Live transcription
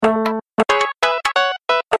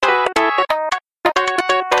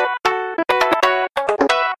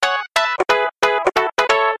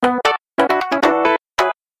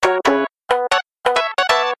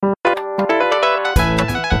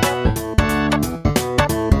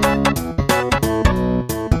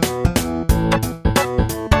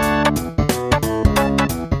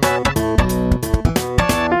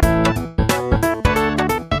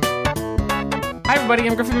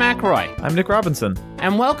McElroy. I'm Nick Robinson.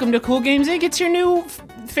 And welcome to Cool Games Inc. It's your new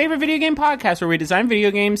favorite video game podcast where we design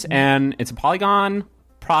video games, and it's a Polygon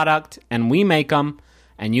product, and we make them,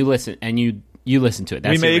 and you listen, and you listen to it.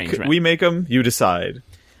 That's we make them, you decide.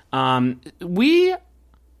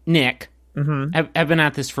 Nick, have been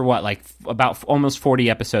at this for what, like about almost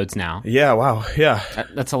 40 episodes now. Yeah, wow, yeah.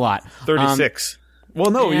 That's a lot. 36.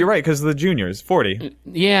 Well, no, you're right, because of the juniors, 40.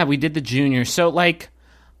 Yeah, we did the juniors. So, like,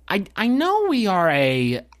 I know we are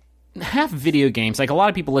half video games. Like, a lot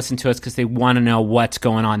of people listen to us because they want to know what's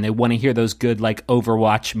going on. They want to hear those good, like,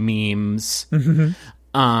 Overwatch memes.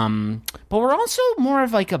 But we're also more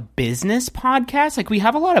of, like, a business podcast. Like, we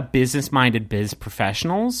have a lot of business-minded biz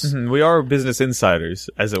professionals. We are business insiders,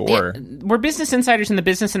 as it were. We're business insiders in the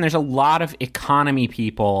business, and there's a lot of economy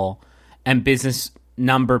people and business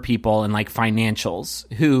number people and, like, financials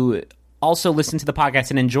who also listen to the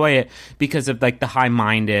podcast and enjoy it because of, like, the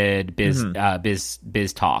high-minded biz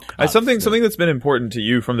talk. Something that's been important to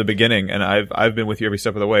you from the beginning, and I've been with you every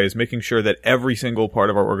step of the way, is making sure that every single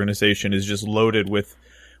part of our organization is just loaded with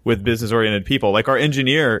business-oriented people. Like, our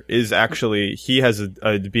engineer is actually, he has a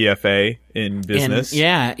BFA in business.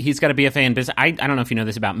 Yeah, he's got a BFA in business. I don't know if you know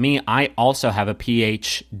this about me. I also have a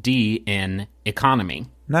PhD in economy.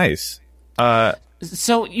 Nice.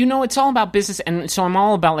 So, you know, it's all about business, and so I'm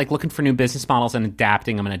all about, like, looking for new business models and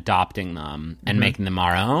adapting them and adopting them and making them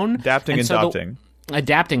our own. Adapting,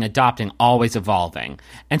 adopting, always evolving.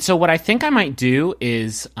 And so what I think I might do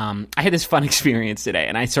is, I had this fun experience today,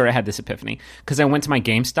 and I sort of had this epiphany, because I went to my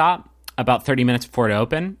GameStop about 30 minutes before it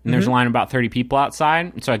opened, and there's a line of about 30 people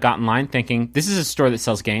outside, and so I got in line thinking, this is a store that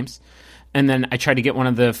sells games, and then I tried to get one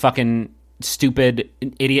of the fucking stupid,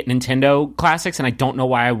 idiot Nintendo classics, and I don't know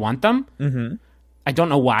why I want them. I don't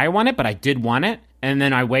know why I want it, but I did want it. And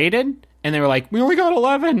then I waited, and they were like, we only got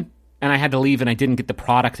 11. And I had to leave, and I didn't get the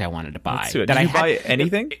product I wanted to buy. Did you buy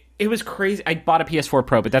anything? It was crazy. I bought a PS4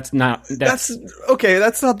 Pro, but that's not... That's okay,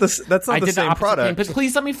 that's not the same product. But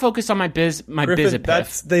please let me focus on my biz Griffin,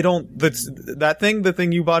 the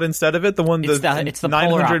thing you bought instead of it, the one, it's the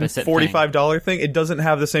 $945 thing, it doesn't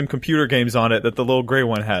have the same computer games on it that the little gray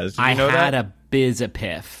one has. Did you know that? I had a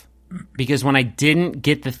BizApiff. Because when I didn't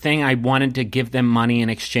get the thing I wanted to give them money in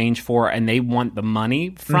exchange for, and they want the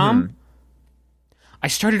money from, I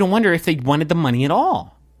started to wonder if they wanted the money at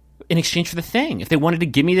all in exchange for the thing. If they wanted to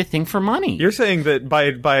give me the thing for money. You're saying that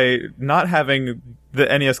by not having the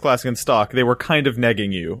NES Classic in stock, they were kind of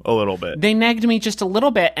negging you a little bit. They negged me just a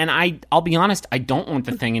little bit, and I'll be honest, I don't want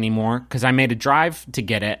the thing anymore, because I made a drive to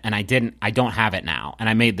get it, and I don't have it now. And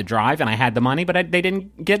I made the drive, and I had the money, but they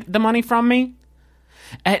didn't get the money from me.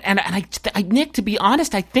 And I, Nick, to be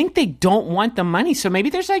honest, I think they don't want the money. So maybe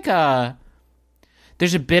there's a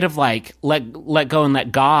bit of, like, let go and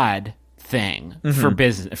let God thing for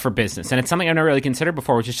business. And it's something I've never really considered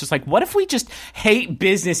before, which is just like, what if we just hate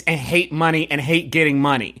business and hate money and hate getting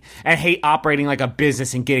money and hate operating like a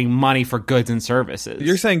business and getting money for goods and services?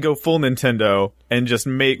 You're saying go full Nintendo and just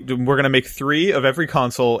we're going to make 3 of every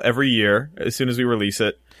console every year as soon as we release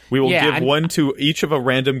it. We will give one to each of a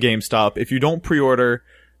random GameStop. If you don't pre-order,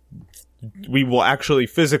 we will actually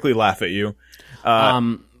physically laugh at you. Nintendo's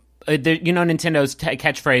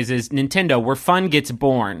catchphrase is, Nintendo, where fun gets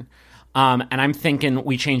born. And I'm thinking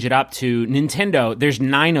we change it up to, Nintendo, there's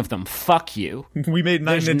 9 of them. Fuck you. We made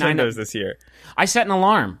 9 Nintendos this year. I set an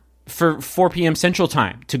alarm for 4 p.m. Central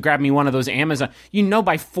Time to grab me one of those Amazon.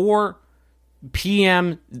 By 4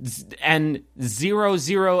 p.m. and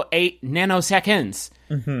 008 nanoseconds,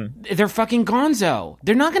 they're fucking gonzo.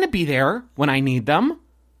 They're not going to be there when I need them.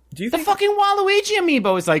 The fucking Waluigi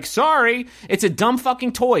amiibo is like, sorry, it's a dumb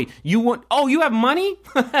fucking toy. You have money?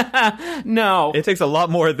 No. It takes a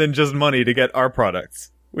lot more than just money to get our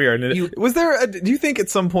products. Do you think at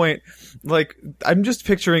some point, like, I'm just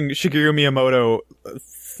picturing Shigeru Miyamoto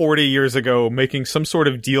 40 years ago making some sort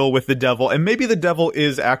of deal with the devil, and maybe the devil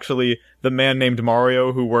is actually the man named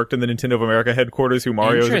Mario who worked in the Nintendo of America headquarters, who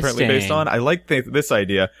Mario is apparently based on. I like this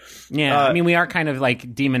idea. Yeah, we are kind of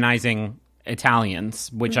like demonizing Italians,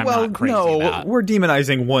 which I'm not crazy about. We're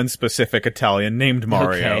demonizing one specific Italian named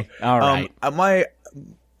Mario. Okay, all right.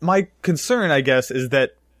 My concern, I guess, is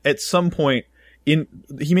that at some point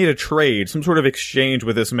he made a trade, some sort of exchange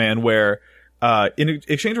with this man where, in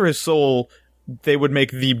exchange for his soul, they would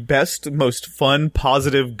make the best, most fun,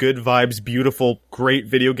 positive, good vibes, beautiful, great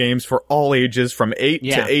video games for all ages, from 8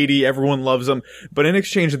 to 80. Everyone loves them. But in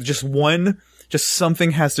exchange, just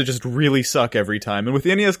something has to just really suck every time. And with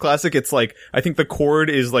the NES Classic, it's like, I think the cord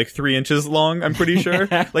is like 3 inches long, I'm pretty sure.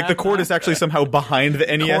 Like, the cord is actually somehow behind the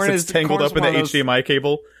NES. It's tangled up in the HDMI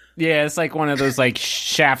cable. Yeah, it's like one of those, like,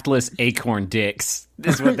 shaftless acorn dicks.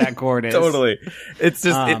 is what that cord is. Totally. It's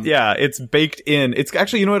just, it's baked in. It's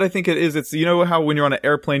actually, you know what I think it is? It's, you know how when you're on an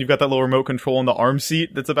airplane, you've got that little remote control in the arm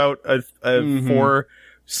seat that's about 4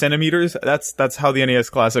 centimeters? That's how the NES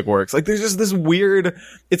Classic works. Like, there's just this weird,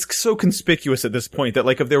 it's so conspicuous at this point that,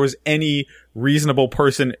 like, if there was any reasonable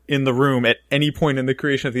person in the room at any point in the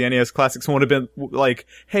creation of the NES Classic, someone would have been like,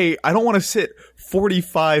 hey, I don't want to sit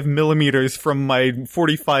 45 millimeters from my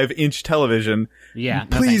 45-inch television. Yeah.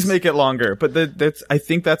 Please make it longer. But I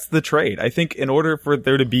think that's the trade. I think in order for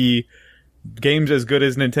there to be games as good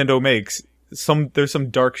as Nintendo makes, there's some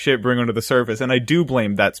dark shit brewing under the surface, and I do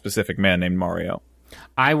blame that specific man named Mario.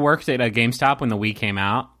 I worked at a GameStop when the Wii came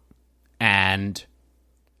out, and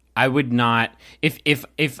I would not, if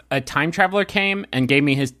a time traveler came and gave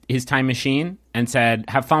me his time machine and said,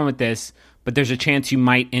 have fun with this, but there's a chance you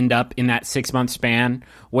might end up in that 6-month span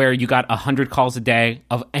where you got 100 calls a day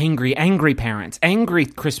of angry parents, angry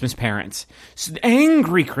Christmas parents, just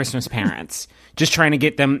trying to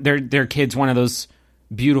get them their kids one of those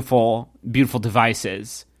beautiful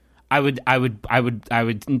devices. I would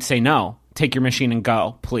say no. Take your machine and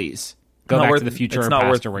go, please. Go back to the future or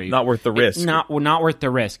past or where you... Not worth the risk. Not worth the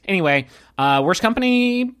risk. Anyway, worst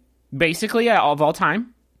company basically of all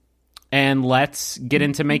time. And let's get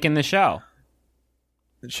into making the show.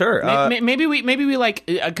 Sure. Maybe we like,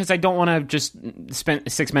 because I don't want to just spend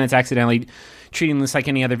 6 minutes accidentally treating this like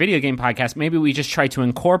any other video game podcast. Maybe we just try to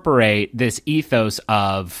incorporate this ethos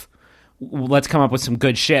of, let's come up with some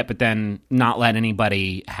good shit, but then not let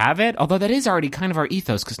anybody have it. Although that is already kind of our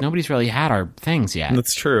ethos, because nobody's really had our things yet.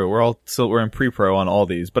 That's true. We're in pre-pro on all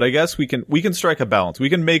these, but I guess we can strike a balance.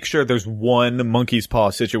 We can make sure there's one monkey's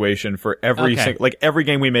paw situation for every every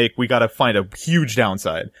game we make. We got to find a huge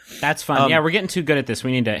downside. That's fun. Yeah, we're getting too good at this.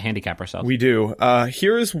 We need to handicap ourselves. We do.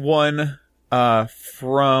 Here's one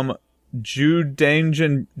from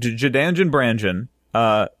Judanjan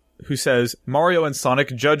Branjan. Who says, Mario and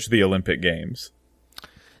Sonic judge the Olympic Games.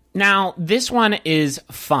 Now, this one is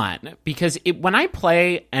fun, because when I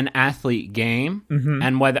play an athlete game,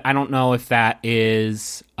 and whether I don't know if that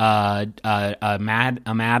is a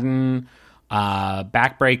Madden,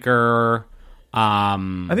 Backbreaker...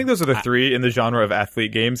 I think those are the three in the genre of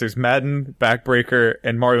athlete games. There's Madden, Backbreaker,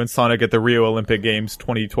 and Mario and Sonic at the Rio Olympic Games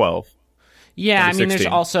 2012. Yeah, I mean, there's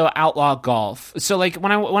also Outlaw Golf. So, like,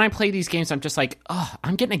 when I play these games, I'm just like, oh,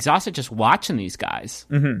 I'm getting exhausted just watching these guys.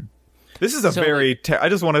 Mm-hmm. This is I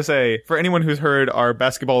just want to say, for anyone who's heard our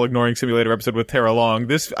Basketball Ignoring Simulator episode with Tara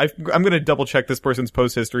Long, I'm going to double check this person's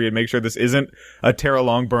post history and make sure this isn't a Tara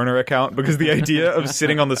Long burner account, because the idea of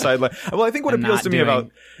sitting on the sideline... Well, I think what appeals to me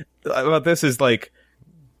about this is, like,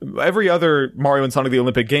 every other Mario and Sonic the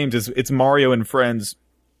Olympic Games it's Mario and friends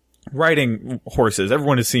riding horses.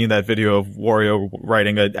 Everyone has seen that video of Wario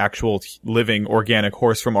riding an actual living organic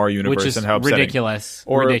horse from our universe, which is and how upsetting. ridiculous.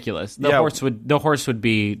 The horse would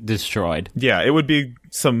be destroyed. Yeah, it would be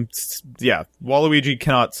Waluigi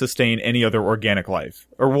cannot sustain any other organic life.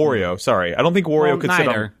 Or Wario, sorry. I don't think Wario could sit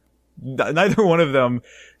on... Neither one of them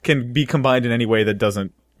can be combined in any way that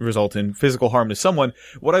doesn't result in physical harm to someone.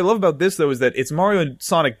 What I love about this, though, is that it's Mario and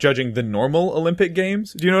Sonic judging the normal Olympic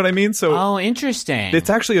Games. Do you know what I mean? So, interesting. It's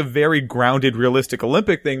actually a very grounded, realistic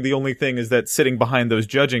Olympic thing. The only thing is that sitting behind those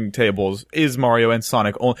judging tables is Mario and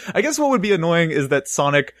Sonic. I guess what would be annoying is that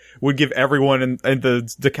Sonic would give everyone in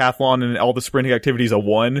the decathlon and all the sprinting activities a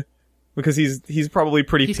 1. Because he's probably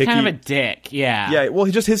pretty picky. He's kind of a dick, yeah. Yeah, well,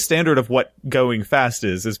 just his standard of what going fast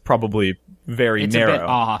is probably very narrow. It's a bit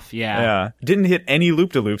off, yeah. Yeah. Didn't hit any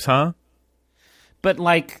loop-de-loops, huh? But,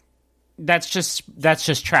 like, that's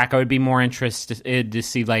just track. I would be more interested to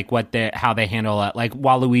see, like, how they handle it. Like,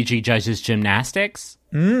 Waluigi judges gymnastics.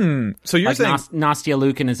 So you're saying... Nastia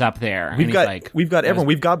Lukin is up there. We've got everyone.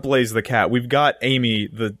 We've got Blaze the cat. We've got Amy,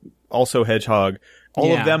 the also hedgehog.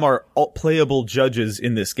 All of them are playable judges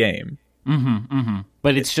in this game.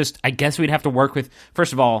 But it's just, I guess we'd have to work with,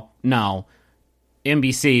 first of all, no.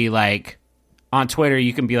 NBC, like, on Twitter,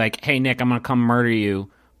 you can be like, hey, Nick, I'm going to come murder you.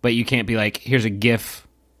 But you can't be like, here's a gif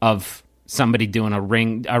of somebody doing a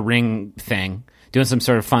ring thing, doing some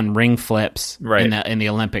sort of fun ring flips in the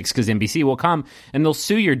Olympics, because NBC will come and they'll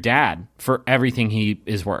sue your dad for everything he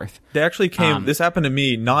is worth. They actually came, this happened to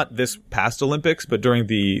me, not this past Olympics, but during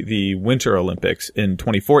the Winter Olympics in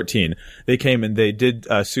 2014. They came and they did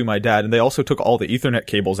sue my dad, and they also took all the Ethernet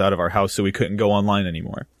cables out of our house so we couldn't go online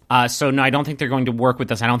anymore. So no, I don't think they're going to work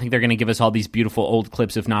with us. I don't think they're going to give us all these beautiful old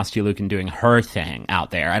clips of Nastia Lukin doing her thing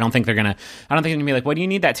out there. I don't think they're going to be like, what do you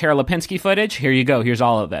need, that Tara Lipinski footage? Here you go. Here's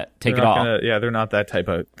all of it. Take it all. They're not that type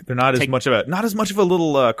of, they're not as much of a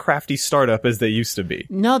little crafty startup as they used to be.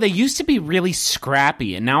 No, they used to be really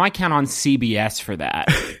scrappy, and now I count on CBS for that.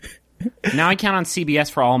 Now I count on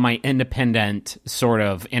CBS for all my independent sort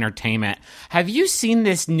of entertainment. Have you seen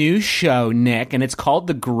this new show, Nick? And it's called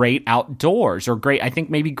The Great Outdoors, or I think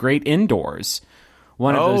maybe Great Indoors.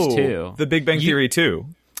 One of those two. The Big Bang Theory 2.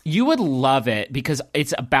 You would love it because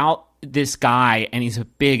it's about this guy, and he's a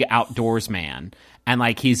big outdoors man. And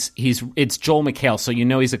like it's Joel McHale, so you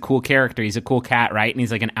know he's a cool character. He's a cool cat, right? And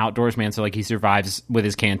he's like an outdoors man, so like he survives with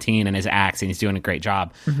his canteen and his axe, and he's doing a great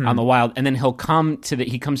job on the wild. And then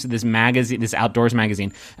he comes to this magazine, this outdoors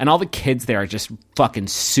magazine, and all the kids there are just fucking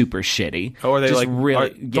super shitty. Oh, are they just like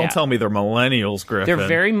really? Don't tell me they're millennials, Griffin.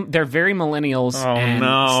 They're very millennials. Oh and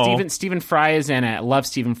no! Stephen Fry is in it. Love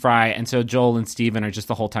Stephen Fry, and so Joel and Stephen are just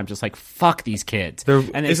the whole time just like fuck these kids.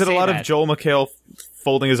 And is it a lot of Joel McHale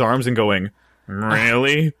folding his arms and going,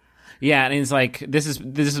 really? Yeah, and he's like, this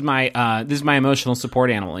is my emotional support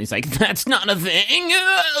animal. He's like, that's not a thing.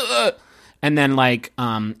 And then like,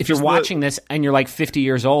 if you're watching this and you're like 50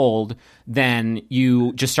 years old, then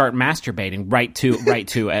you just start masturbating right to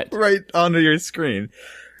it, right onto your screen.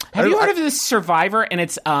 Have you heard of this Survivor? And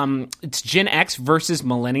it's Gen X versus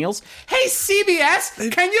millennials. Hey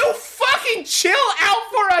CBS, can you fucking chill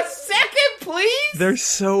out for a second, please? They're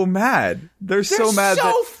so mad. They're so mad.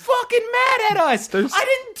 So fucking mad at us. I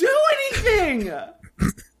didn't do anything.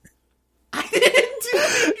 I didn't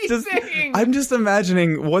do anything. I'm just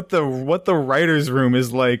imagining what the writer's room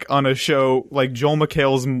is like on a show like Joel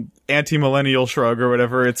McHale's Anti-Millennial Shrug or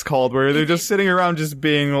whatever it's called, where they're just sitting around just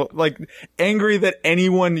being like angry that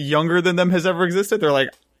anyone younger than them has ever existed. They're like,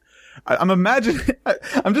 I'm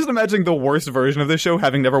just imagining the worst version of this show,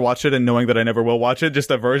 having never watched it and knowing that I never will watch it. Just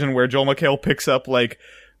a version where Joel McHale picks up like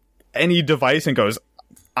any device and goes,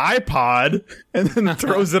 iPod, and then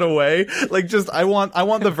throws it away. Like, just I want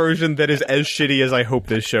the version that is as shitty as I hope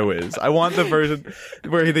this show is. I want the version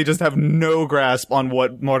where they just have no grasp on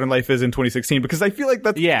what modern life is in 2016, because I feel like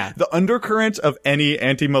that's the undercurrent of any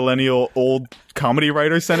anti-millennial old comedy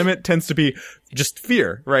writer sentiment tends to be just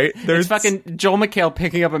fear, right? It's fucking Joel McHale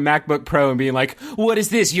picking up a MacBook Pro and being like, what is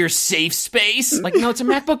this, your safe space? Like, no, it's a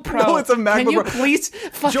MacBook Pro. No, it's a MacBook Pro. Can you please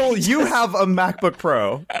Joel, you have a MacBook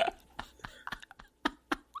Pro.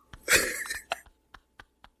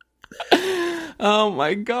 Oh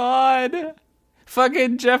my god.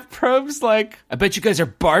 Fucking Jeff Probst's like, I bet you guys are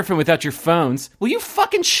barfing without your phones. Will you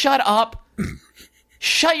fucking shut up?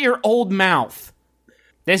 Shut your old mouth.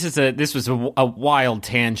 This was a wild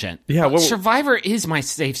tangent. Yeah, Survivor is my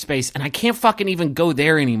safe space, and I can't fucking even go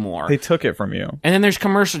there anymore. They took it from you. And then there's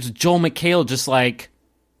commercials with Joel McHale just like,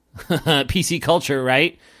 PC culture,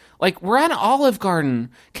 right? Like, we're at Olive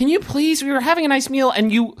Garden. Can you please? We were having a nice meal,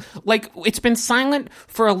 and you, like, it's been silent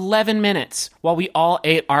for 11 minutes while we all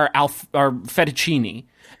ate our fettuccine.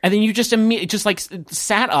 And then you just immediately just like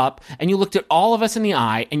sat up and you looked at all of us in the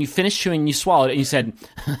eye and you finished chewing and you swallowed it and you said,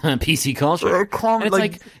 PC culture. And it's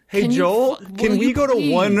like, hey Joel, can we go to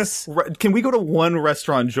one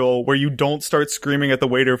restaurant, Joel, where you don't start screaming at the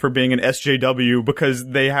waiter for being an SJW because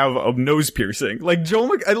they have a nose piercing? Like,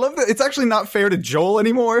 Joel, I love that. It's actually not fair to Joel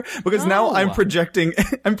anymore, because now I'm projecting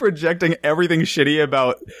everything shitty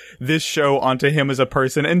about this show onto him as a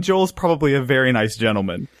person, and Joel's probably a very nice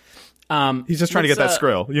gentleman. He's just trying to get that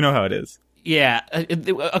skrill. You know how it is. Yeah.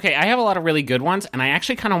 Okay, I have a lot of really good ones, and I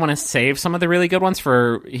actually kind of want to save some of the really good ones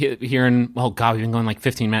for here in, oh god, we've been going like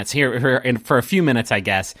 15 minutes here for a few minutes, I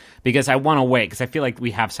guess, because I want to wait, because I feel like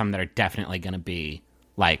we have some that are definitely going to be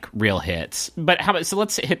like real hits. But so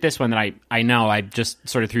let's hit this one that I know I just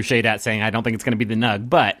sort of threw shade at, saying I don't think it's going to be the Nug,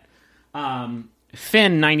 but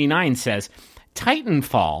Finn99 says,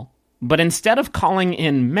 Titanfall, but instead of calling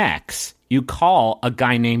in mechs, you call a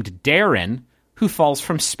guy named Darren who falls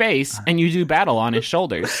from space, and you do battle on his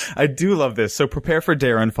shoulders. I do love this. So prepare for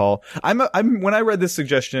Darren fall. When I read this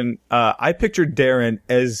suggestion, I pictured Darren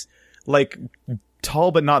as like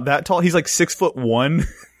tall, but not that tall. He's like 6'1".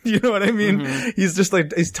 You know what I mean? Mm-hmm. He's just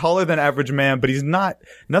like, he's taller than average man, but he's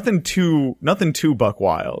nothing too buck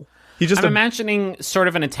wild. He's just I'm imagining sort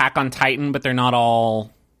of an Attack on Titan, but they're not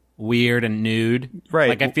all weird and nude, right?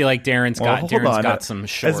 Like, I feel like Darren's got some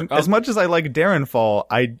short. As much as I like Darren fall,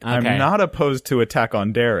 I'm not opposed to Attack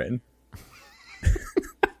on Darren.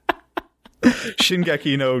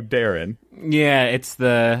 Shingeki no Darren. Yeah, it's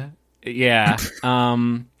the yeah.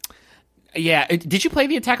 Did you play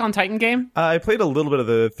the Attack on Titan game? I played a little bit of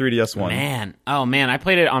the 3DS one. Man, I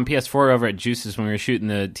played it on PS4 over at Juice's when we were shooting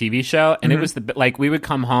the TV show, and it was like we would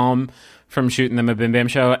come home from shooting the Mabim Bam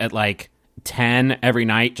show at like 10 every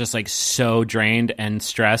night, just like so drained and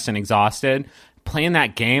stressed and exhausted, playing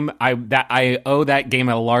that game, I owe that game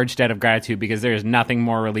a large debt of gratitude because there is nothing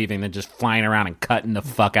more relieving than just flying around and cutting the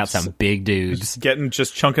fuck out some big dudes.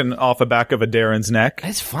 Just chunking off the back of a Darren's neck.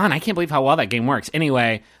 It's fun. I can't believe how well that game works.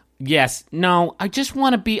 Anyway, yes, no, I just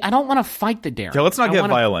want to be. I don't want to fight the Darren. Yeah, let's not get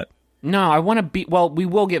violent. No, I want to be. Well, we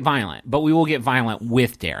will get violent, but we will get violent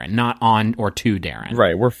with Darren, not on or to Darren.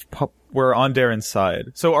 Right. We're on Darren's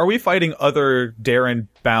side. So are we fighting other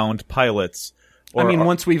Darren-bound pilots? I mean,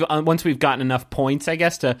 once we've gotten enough points, I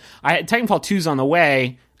guess. Titanfall 2's on the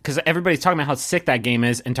way because everybody's talking about how sick that game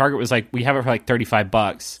is, and Target was like, "We have it for like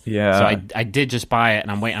 $35." Yeah. So I did just buy it,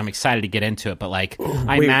 and I'm excited to get into it. But like,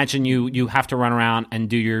 I imagine you have to run around and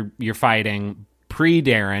do your fighting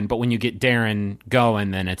pre-Darren, but when you get Darren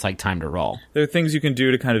going, then it's like time to roll. There are things you can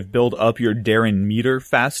do to kind of build up your Darren meter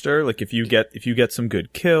faster. Like if you get some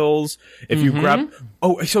good kills, if you grab.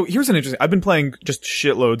 Oh, so here's an interesting. I've been playing just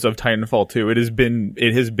shitloads of Titanfall 2. It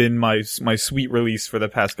has been my sweet release for the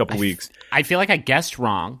past couple weeks. I feel like I guessed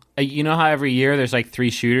wrong. You know how every year there's like 3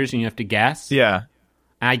 shooters and you have to guess. Yeah.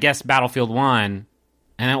 And I guessed Battlefield 1.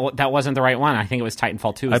 And that wasn't the right one. I think it was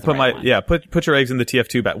Titanfall 2. Put your eggs in the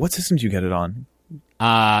TF2 bag. What system do you get it on?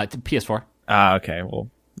 PS4. Okay. Well,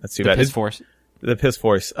 that's too bad. PS Force. The PS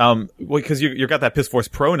Force. Well, because you got that PS Force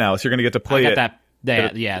Pro now, so you're gonna get to play it.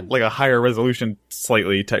 Yeah, like a higher resolution,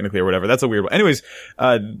 slightly technically or whatever. That's a weird one. Anyways,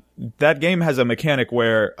 that game has a mechanic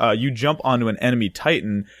where you jump onto an enemy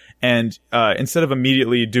Titan. And instead of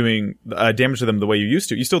immediately doing damage to them the way you used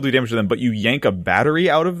to, you still do damage to them, but you yank a battery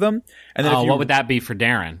out of them. And then what would that be for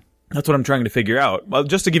Darren? That's what I'm trying to figure out. Well,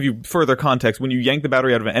 just to give you further context, when you yank the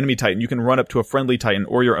battery out of an enemy Titan, you can run up to a friendly Titan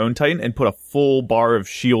or your own Titan and put a full bar of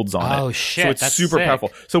shields on it. Oh shit! So it's that's super sick.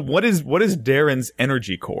 powerful. So what is Darren's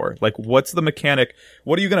energy core? Like, what's the mechanic?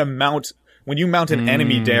 What are you going to mount when you mount an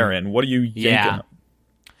enemy Darren? What are you yanking?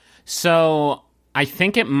 So I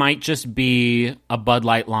think it might just be a Bud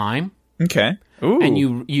Light Lime. Okay. Ooh. And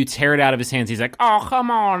you tear it out of his hands. He's like, "Oh, come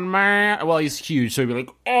on, man." Well, he's huge, so he'd be like,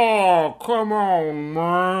 "Oh, come on,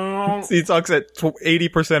 man." He talks at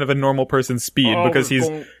 80% of a normal person's speed because he's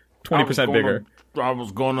 20% bigger. I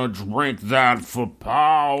was gonna drink that for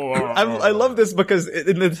power. I love this because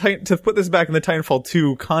to put this back in the Titanfall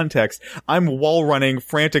 2 context, I'm wall running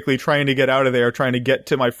frantically trying to get out of there, trying to get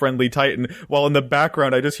to my friendly Titan, while in the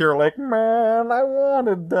background I just hear like, "Man, I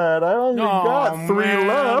wanted that. I only got 3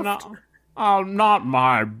 left." Oh, not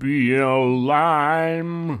my BL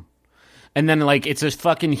Lime. And then, like, it's a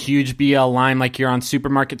fucking huge BL Lime, like you're on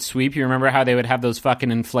Supermarket Sweep. You remember how they would have those fucking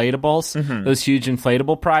inflatables? Mm-hmm. Those huge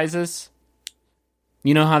inflatable prizes?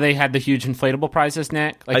 You know how they had the huge inflatable prizes,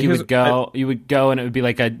 Nick? Like, you would go and it would be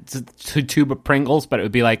like a tube of Pringles, but it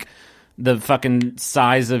would be like the fucking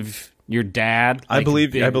size of your dad. I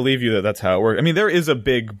believe you that's how it works. I mean, there is a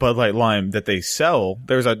big Bud Light Lime that they sell.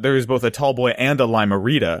 There is both a tall boy and a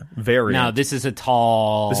Lime-A-Rita variant. No, this is a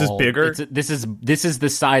tall. This is bigger. This is the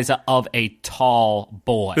size of a tall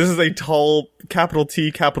boy. This is a tall capital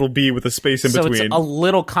T, capital B with a space in between. So it's a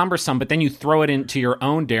little cumbersome, but then you throw it into your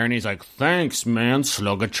own Darren, and he's like, "Thanks, man.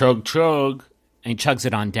 Slug a chug chug." And he chugs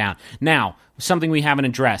it on down. Now, something we haven't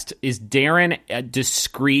addressed, is Darren a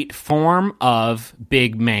discrete form of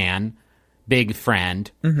big man, big friend,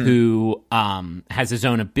 who has his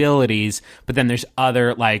own abilities, but then there's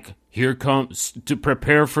other, like, here comes to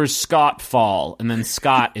prepare for Scott fall, and then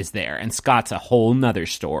Scott is there, and Scott's a whole nother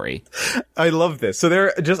story. I love this. So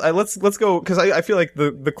there, let's go, because I feel like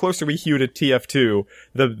the closer we hew to TF2,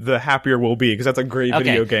 the happier we'll be, because that's a great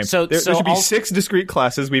video game. So there should be 6 discrete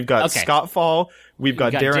classes. We've got Scott fall, we've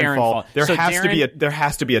got Darren fall. There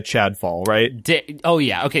has to be a Chad fall, right? Oh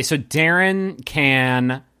yeah. Okay. So Darren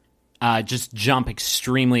can just jump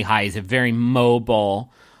extremely high. He's a very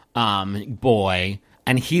mobile boy.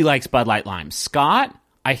 And he likes Bud Light Lime. Scott,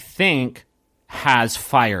 I think, has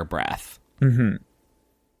fire breath. Mm-hmm.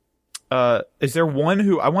 Is there one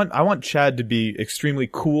who I want Chad to be extremely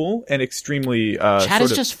cool and extremely Chad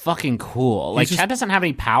is just fucking cool. Like, Chad doesn't have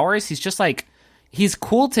any powers. He's just like, he's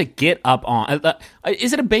cool to get up on.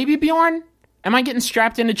 Is it a baby Bjorn? Am I getting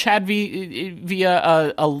strapped into Chad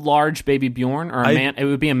via a large baby Bjorn or a man? It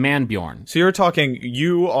would be a man Bjorn. So you're talking,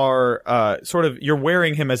 you are you're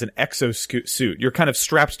wearing him as an exosuit. You're kind of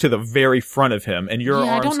strapped to the very front of him, and your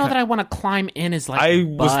arms. I don't know that I want to climb in his like. I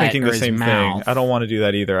was thinking the same mouth. thing. I don't want to do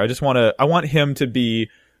that either. I want him to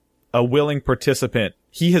be a willing participant.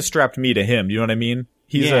 He has strapped me to him. You know what I mean?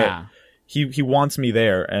 He wants me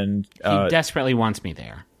there, and he desperately wants me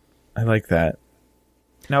there. I like that.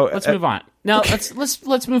 Now let's move on. Now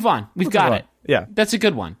let's move on. We've got it. Yeah, that's a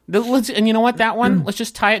good one. And you know what? That one, let's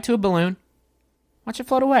just tie it to a balloon. Watch it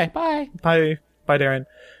float away. Bye. Bye, Darren.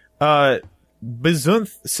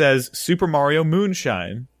 Bazunth says Super Mario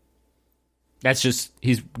Moonshine. That's just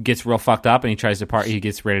he gets real fucked up and he tries to party. He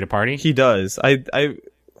gets ready to party. He does. I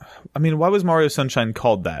mean, why was Mario Sunshine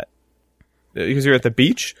called that? Because you're at the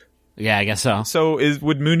beach. Yeah, I guess so. So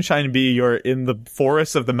would Moonshine be you're in the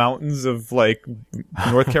forests of the mountains of like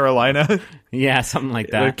North Carolina? Yeah, something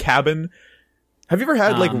like that. A cabin. Have you ever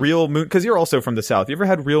had like real moon? Because you're also from the South. You ever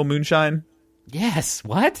had real moonshine? Yes.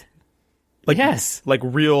 What? Like, yes. Like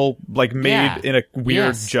real, like made in a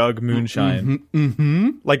weird jug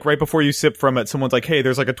moonshine. Like right before you sip from it, someone's like, "Hey,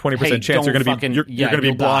 there's like a 20% chance you're gonna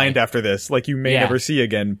be blind after this. Like you may never see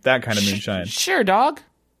again." That kind of moonshine. Sure, dog.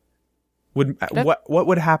 What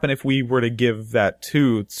would happen if we were to give that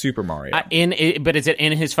to Super Mario? But is it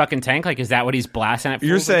in his fucking tank? Like, is that what he's blasting it?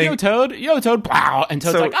 You're saying, yo Toad, plow, and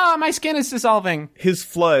Toad's like, oh, my skin is dissolving. His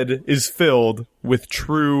flood is filled with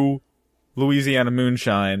true Louisiana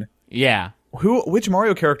moonshine. Yeah. Which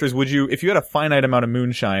Mario characters would you, if you had a finite amount of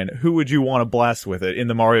moonshine, who would you want to blast with it in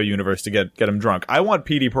the Mario universe to get him drunk? I want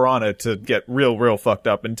Petey Piranha to get real fucked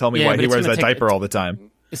up and tell me why he wears that diaper all the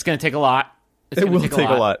time. It's going to take a lot. It will take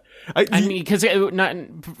a lot. I mean, because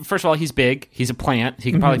first of all, he's big. He's a plant.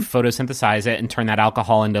 He can probably photosynthesize it and turn that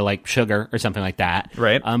alcohol into like sugar or something like that.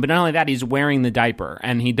 Right. But not only that, he's wearing the diaper,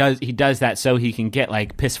 and he does that so he can get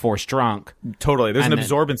like piss force drunk. Totally. There's an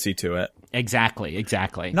absorbency to it. Exactly.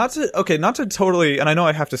 Not to totally, and I know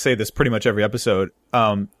I have to say this pretty much every episode.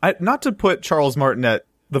 Not to put Charles Martinet,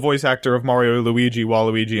 the voice actor of Mario, Luigi,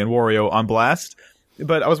 Waluigi, and Wario, on blast.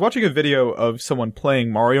 But I was watching a video of someone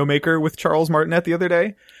playing Mario Maker with Charles Martinet the other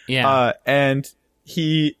day. Yeah. And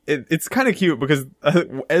it's kind of cute because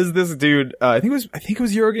as this dude, I think it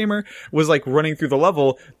was Eurogamer, was like running through the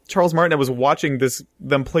level, Charles Martinet was watching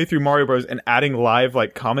them play through Mario Bros. And adding live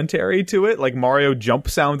like commentary to it, like Mario jump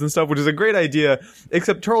sounds and stuff, which is a great idea.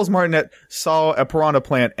 Except Charles Martinet saw a piranha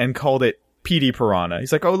plant and called it Petey Piranha.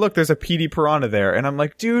 He's like, oh look, there's a Petey Piranha there. And I'm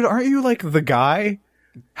like, dude, aren't you like the guy?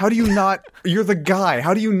 How do you not? You're the guy.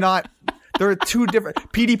 How do you not? There are two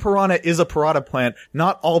different. Petey Piranha is a piranha plant.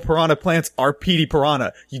 Not all piranha plants are Petey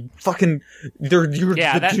Piranha. You fucking. You're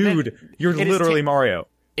the dude. You're literally Mario.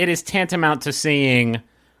 It is tantamount to seeing,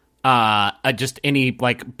 just any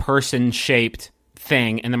like person shaped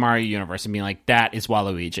thing in the Mario universe and being like, that is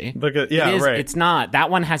Waluigi. Right. It's not. That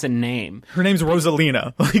one has a name. Her name's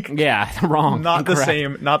Rosalina. Like, yeah, wrong. Not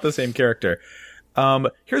the same character.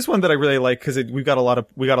 Here's one that I really like because we got a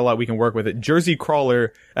lot we can work with it. Jersey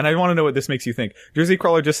Crawler, and I want to know what this makes you think. Jersey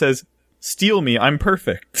Crawler just says, "Steal me, I'm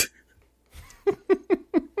perfect."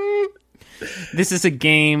 This is a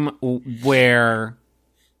game where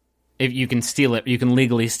if you can steal it, you can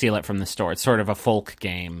legally steal it from the store. It's sort of a folk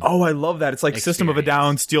game. Oh, I love that. It's like System of a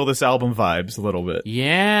Down, Steal This Album vibes a little bit.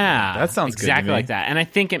 Yeah, that sounds exactly good to me. like that. And I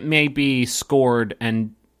think it may be scored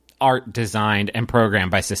and art designed and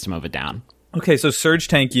programmed by System of a Down. Okay, so Serge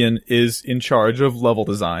Tankian is in charge of level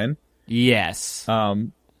design. Yes. I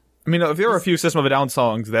mean, there are a few System of a Down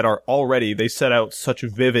songs that are already, they set out such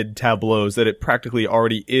vivid tableaus that it practically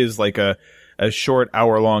already is like a short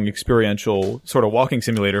hour-long experiential sort of walking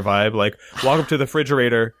simulator vibe. Like, walk up to the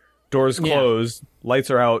refrigerator, doors closed,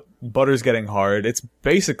 lights are out, butter's getting hard. It's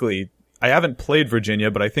basically... I haven't played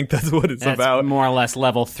Virginia, but I think that's what it's about. More or less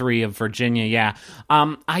level 3 of Virginia, yeah.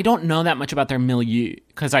 I don't know that much about their milieu,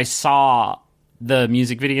 because I saw the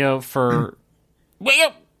music video for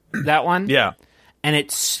that one. Yeah. And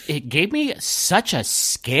it gave me such a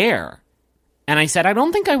scare. And I said, I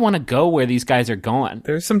don't think I want to go where these guys are going.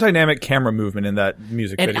 There's some dynamic camera movement in that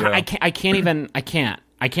music video. I can't even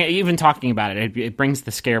talking about it. It brings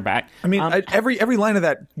the scare back. I mean, every line of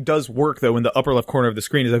that does work, though. In the upper left corner of the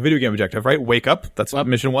screen is a video game objective, right? Wake up. That's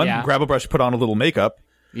mission 1. Yeah. Grab a brush, put on a little makeup.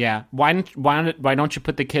 Yeah. Why don't you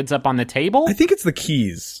put the kids up on the table? I think it's the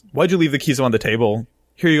keys. Why'd you leave the keys on the table?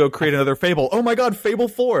 Here you go, create another Fable. Oh my god, Fable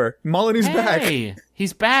 4. Molyneux's back. Hey,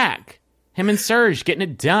 he's back. Him and Serge getting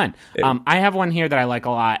it done. I have one here that I like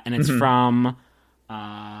a lot, and it's from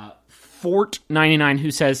Fort99,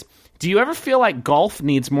 who says, do you ever feel like golf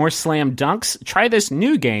needs more slam dunks? Try this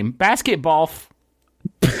new game, basketball.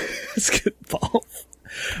 Basketball.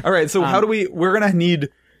 All right, so we're going to need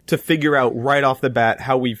to figure out right off the bat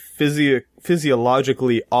how we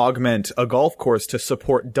physiologically augment a golf course to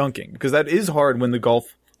support dunking, because that is hard when the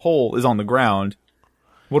golf hole is on the ground.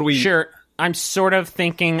 What do we... Sure, I'm sort of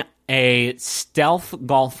thinking a stealth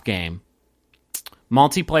golf game,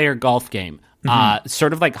 multiplayer golf game.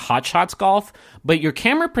 Sort of like Hot Shots golf, but your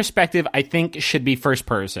camera perspective, I think, should be first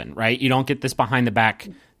person, right? You don't get this behind the back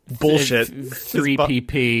bullshit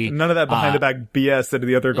 3PP. None of that behind the back BS that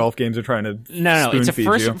the other golf games are trying to No, it's a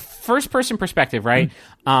first person perspective, right?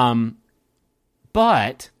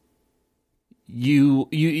 But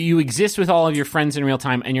you exist with all of your friends in real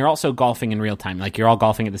time, and you're also golfing in real time. Like, you're all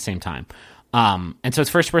golfing at the same time. And so it's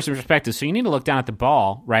first-person perspective. So you need to look down at the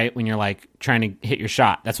ball, right, when you're, like, trying to hit your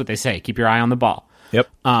shot. That's what they say. Keep your eye on the ball. Yep.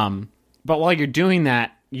 But while you're doing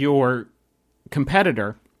that, your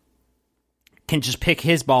competitor can just pick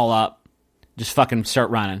his ball up, just fucking start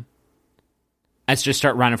running. Let's just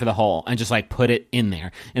start running for the hole and just, like, put it in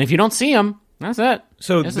there. And if you don't see him, that's it.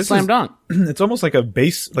 So it's a this slam dunk. It's almost like a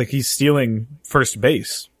base, like he's stealing first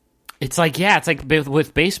base. It's like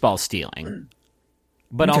with baseball stealing,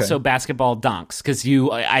 but Okay. also basketball dunks, because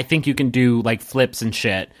I think you can do like flips and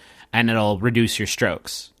shit, and it'll reduce your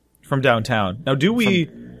strokes From downtown. Now,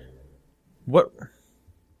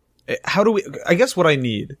 how do we, I guess what I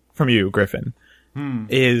need from you, Griffin,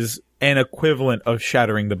 is an equivalent of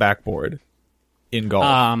shattering the backboard in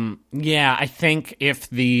golf. Yeah, I think if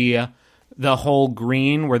the whole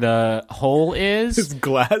green where the hole It's is,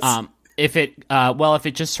 glass. if it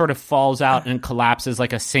just sort of falls out and collapses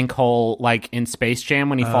like a sinkhole, like in Space Jam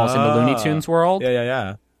when he falls into Looney Tunes world.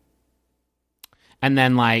 Yeah. And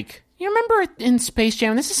then, like, you remember in Space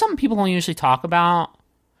Jam, this is something people don't usually talk about,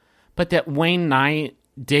 but that Wayne Knight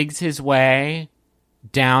digs his way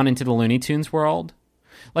down into the Looney Tunes world.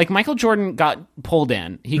 Like, Michael Jordan got pulled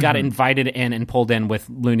in. He got invited in and pulled in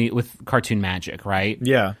with Cartoon Magic, right?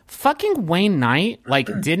 Yeah. Fucking Wayne Knight,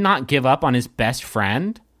 like, did not give up on his best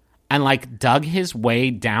friend and, like, dug his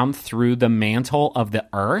way down through the mantle of the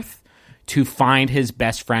earth to find his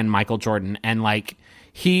best friend, Michael Jordan. And, like,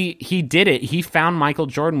 he did it. He found Michael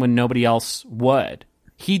Jordan when nobody else would.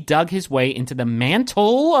 He dug his way into the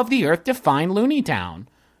mantle of the earth to find Looney Town.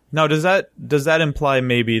 Now, does that imply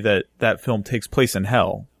maybe that film takes place in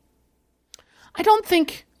hell? I don't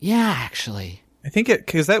think... Yeah, actually. I think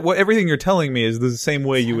because everything you're telling me is the same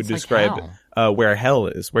way you would Sounds describe like where hell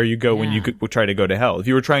is, where you go when you try to go to hell. If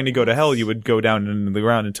you were trying to go to hell, you would go down into the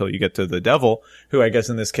ground until you get to the devil, who I guess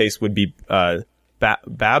in this case would be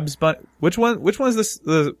Babs. But which one's this?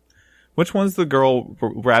 Which one's the girl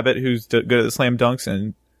rabbit who's good at slam dunks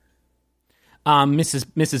and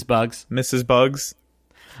Mrs. Bugs. Mrs. Bugs?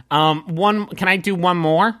 Can I do one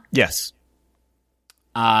more? Yes.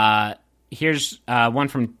 Here's one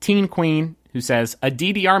from Teen Queen, who says, a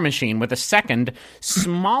DDR machine with a second,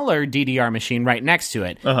 smaller DDR machine right next to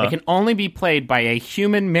it. It can only be played by a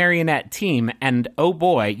human marionette team, and oh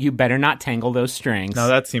boy, you better not tangle those strings. Now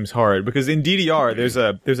that seems hard, because in DDR,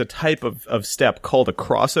 there's a type of step called a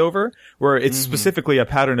crossover, where it's specifically a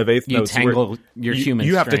pattern of eighth notes. Tangle your human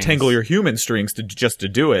You have to strings. tangle your human strings to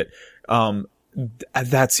do it.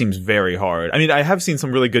 That seems very hard. I mean, I have seen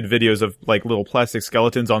some really good videos of like little plastic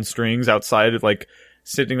skeletons on strings outside, like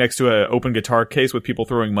sitting next to an open guitar case with people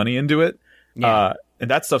throwing money into it. Yeah. And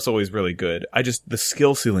that stuff's always really good. The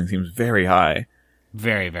skill ceiling seems very high.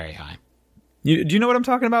 Very, very high. Do you know what I'm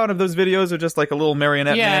talking about? Of those videos of just like a little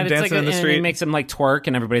marionette man dancing in the street? And he makes him like twerk,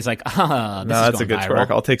 and everybody's like, this is that's a good viral.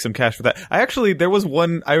 twerk. I'll take some cash for that. there was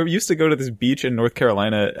one, I used to go to this beach in North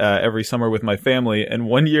Carolina every summer with my family, and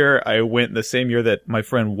one year I went the same year that my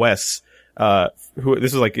friend Wes, who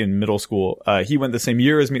this was like in middle school, he went the same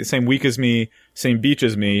year as me, the same week as me, same beach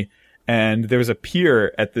as me, and there was a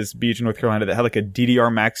pier at this beach in North Carolina that had like a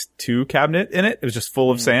DDR Max 2 cabinet in it. It was just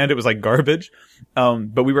full of sand. It was like garbage.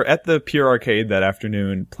 But we were at the pier arcade that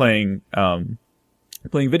afternoon playing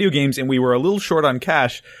video games, and we were a little short on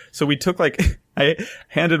cash. So we took I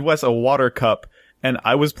handed Wes a water cup, and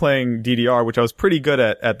I was playing DDR, which I was pretty good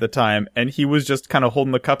at the time. And he was just kind of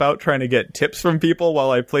holding the cup out, trying to get tips from people while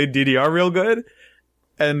I played DDR real good.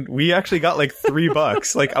 And we actually got like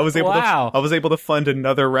 $3. Like I was able to fund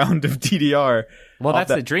another round of DDR. Well,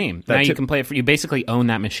 that's the dream. Now you can play it you basically own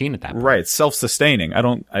that machine at that point. Right. It's self-sustaining.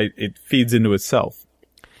 It feeds into itself.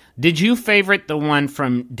 Did you favorite the one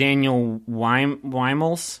from Daniel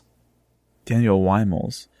Weimels? Daniel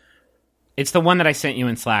Weimels. It's the one that I sent you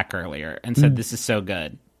in Slack earlier and said, this is so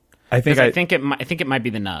good. I think it might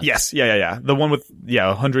be the Nugs. Yes. Yeah. The one with,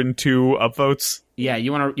 102 upvotes. Yeah.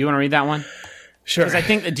 You want to read that one? Sure. Because I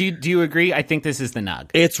think, do you agree? I think this is the Nug.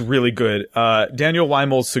 It's really good. Daniel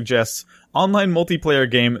Weimels suggests online multiplayer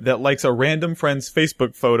game that likes a random friend's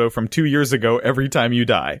Facebook photo from 2 years ago every time you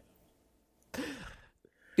die.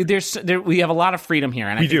 We have a lot of freedom here.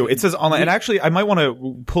 And we do. It says online. And actually, I might want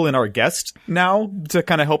to pull in our guest now to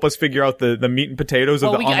kind of help us figure out the meat and potatoes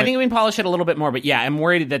of the online. I think we can polish it a little bit more. But yeah, I'm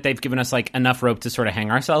worried that they've given us like enough rope to sort of hang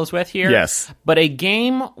ourselves with here. Yes. But a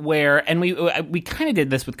game where, and we kind of did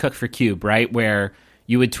this with Cook for Cube, right? Where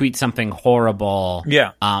you would tweet something horrible.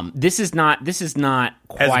 Yeah. This is not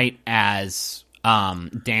quite as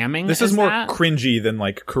damning. This is more that. cringy than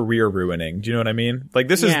like career ruining. Do you know what I mean? Like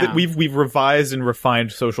this is Yeah. we've revised and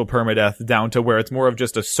refined social permadeath down to where it's more of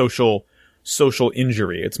just a social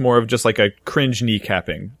injury. It's more of just like a cringe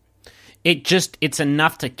kneecapping. It's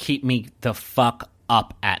enough to keep me the fuck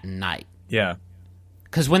up at night. Yeah.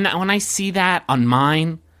 Because when I see that on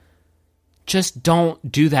mine, just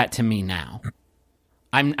don't do that to me now.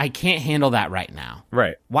 I can't handle that right now.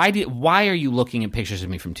 Right. Why are you looking at pictures of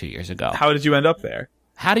me from 2 years ago? How did you end up there?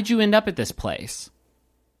 How did you end up at this place?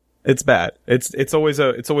 It's bad. It's always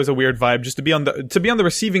a weird vibe just to be on the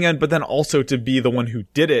receiving end, but then also to be the one who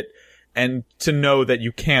did it and to know that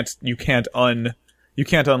you can't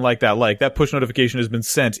unlike that. Like that push notification has been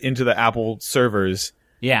sent into the Apple servers.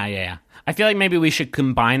 Yeah. I feel like maybe we should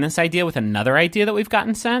combine this idea with another idea that we've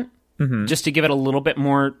gotten sent, just to give it a little bit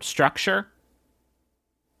more structure.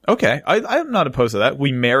 Okay, I'm not opposed to that.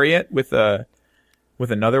 We marry it with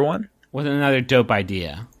another one. With another dope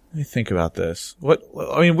idea. Let me think about this.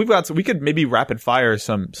 We could maybe rapid fire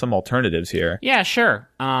some alternatives here. Yeah, sure.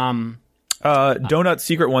 Donut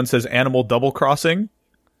Secret One says animal double crossing.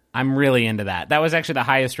 I'm really into that. That was actually the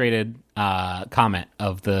highest rated comment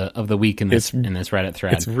of the week in this Reddit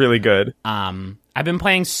thread. It's really good. I've been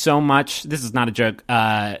playing so much. This is not a joke.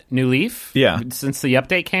 New Leaf. Yeah. Since the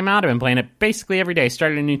update came out, I've been playing it basically every day.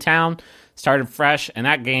 Started a new town, started fresh, and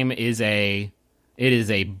that game is a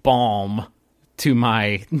balm to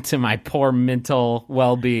my poor mental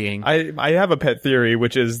well-being. I have a pet theory,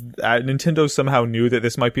 which is Nintendo somehow knew that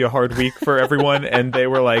this might be a hard week for everyone, and they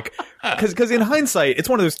were like, because in hindsight, it's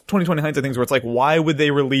one of those 2020 hindsight things where it's like, why would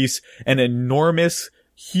they release an enormous,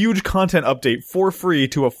 huge content update for free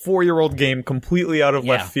to a 4-year-old game completely out of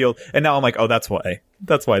left field? And now I'm like, oh, that's why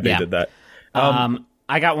they did that.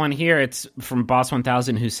 I got one here. It's from Boss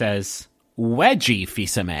 1000 who says, Wedgie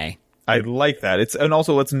Fisame. I like that. And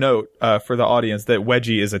also let's note for the audience that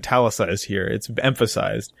wedgie is italicized here. It's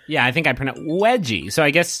emphasized. Yeah, I think I pronounce wedgie. So I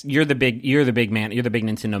guess you're the big man. You're the big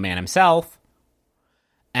Nintendo man himself,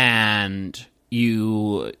 and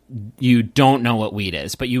you don't know what weed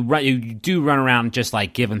is, but you do run around just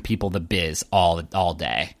like giving people the biz all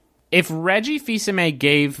day. If Reggie Fils-Aimé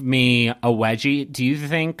gave me a wedgie, do you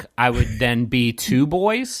think I would then be two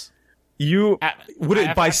boys? Would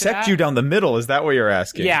it bisect you down the middle? Is that what you're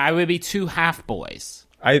asking? Yeah, I would be two half boys.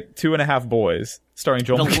 2.5 boys, starring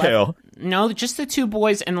Joel McHale. No, just the two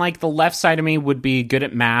boys, and like the left side of me would be good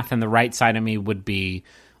at math, and the right side of me would be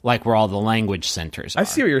like where all the language centers are. I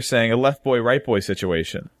see what you're saying. A left boy, right boy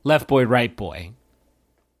situation. Left boy, right boy.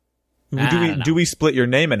 Do we split your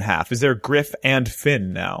name in half? Is there Griff and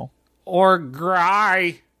Finn now? Or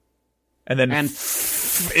Gry. And then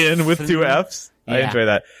Finn with 2 Fs? Yeah. I enjoy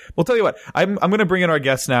that. Well, tell you what, I'm going to bring in our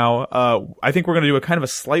guest now. I think we're going to do a kind of a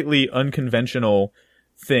slightly unconventional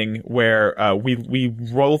thing where we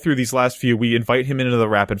roll through these last few. We invite him into the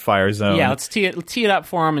rapid fire zone. Yeah, let's tee it up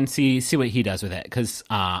for him and see what he does with it, because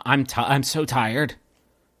I'm so tired.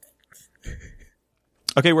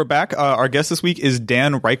 Okay, we're back. Our guest this week is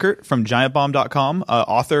Dan Reichert from GiantBomb.com,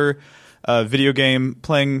 author, video game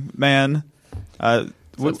playing man.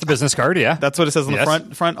 What's the business card? Yeah, that's what it says on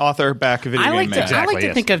the front. Author, back video game man. I like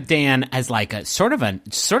to think of Dan as like a sort of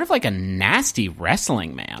like a nasty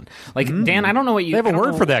wrestling man. Like Dan, I don't know what you. They have a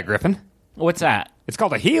word for that, Griffin. What's that? It's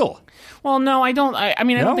called a heel. Well, no, I don't. I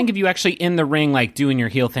mean, I don't think of you actually in the ring, like doing your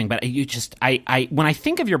heel thing. But you just, when I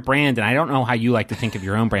think of your brand, and I don't know how you like to think of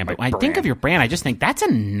your own brand, but when I think of your brand, I just think that's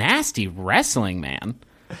a nasty wrestling man.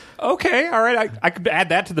 Okay, all right, I could add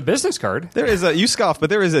that to the business card. There is you scoff,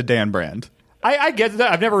 but there is a Dan brand. I get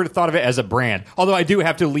that. I've never thought of it as a brand. Although I do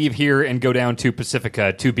have to leave here and go down to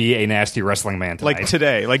Pacifica to be a nasty wrestling man tonight. Like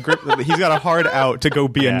today. Like he's got a hard out to go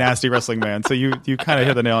be a nasty wrestling man. So you kind of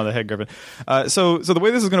hit the nail on the head, Griffin. So the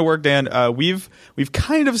way this is going to work, Dan, we've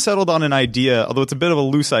kind of settled on an idea, although it's a bit of a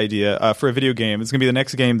loose idea, for a video game. It's going to be the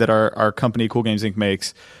next game that our company, Cool Games Inc.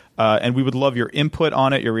 makes. And we would love your input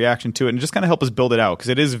on it, your reaction to it, and just kind of help us build it out, because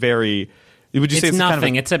it is very... Would you say it's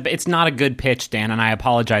nothing? Kind of it's not a good pitch, Dan, and I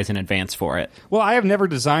apologize in advance for it. Well, I have never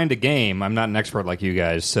designed a game. I'm not an expert like you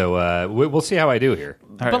guys, so we'll see how I do here.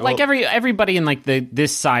 But like everybody in like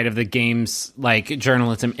this side of the games like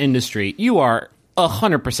journalism industry, you are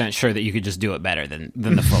 100% sure that you could just do it better than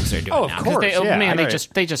the folks are doing now. Of course,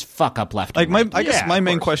 they just fuck up left. Like and right. I guess my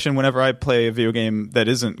main question whenever I play a video game that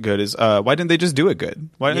isn't good is why didn't they just do it good?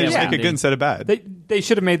 Why didn't they just make it good instead of bad? They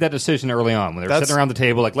should have made that decision early on when they were sitting around the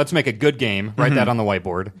table. Like, let's make a good game. Write that on the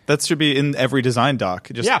whiteboard. That should be in every design doc.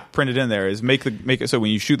 Just print it in there. Is make it so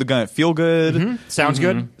when you shoot the gun, it feel good. Sounds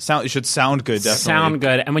good. It should sound good. Definitely sound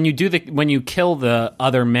good. And when you kill the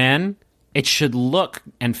other men, it should look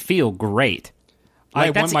and feel great.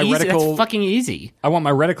 Like, that's want my easy. reticle. That's fucking easy. I want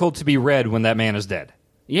my reticle to be red when that man is dead.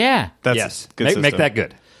 Yeah. That's Yes, good make system. that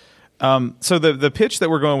good. So the pitch that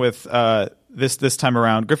we're going with this time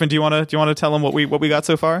around, Griffin, do you want to tell them what we got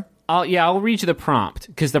so far? I'll read you the prompt,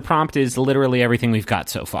 because the prompt is literally everything we've got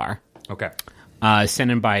so far. Okay.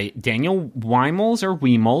 Sent in by Daniel Weimels or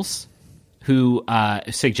Weimels, who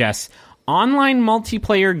suggests online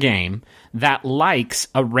multiplayer game that likes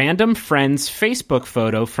a random friend's Facebook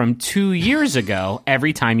photo from 2 years ago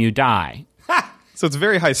every time you die. So it's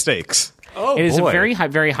very high stakes. Oh, It is boy. a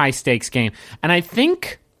very high stakes game, and I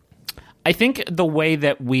think the way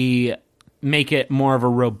that we make it more of a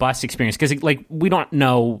robust experience, because like we don't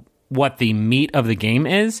know what the meat of the game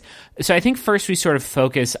is, so I think first we sort of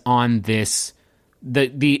focus on this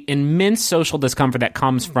the immense social discomfort that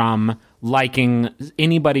comes from liking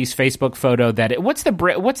anybody's Facebook photo. What's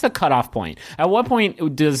the cutoff point? At what point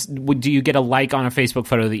do you get a like on a Facebook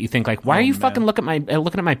photo that you think like, why are you fucking looking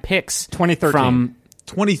at my pics 2013. from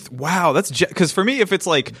 20. Wow, that's because for me, if it's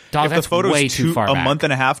like Dog, if the that's photo's way too far a back. month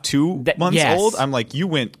and a half, 2 months yes. old, I'm like, you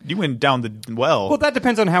went down the well. Well, that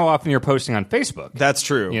depends on how often you're posting on Facebook. That's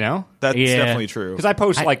true. You know? That's Yeah. definitely true. Because I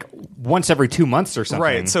post like once every 2 months or something.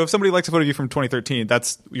 Right. So if somebody likes a photo of you from 2013,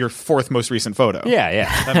 that's your 4th most recent photo.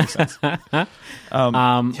 yeah. That makes sense. all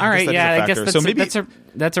right, that is yeah, a I guess factor. So maybe-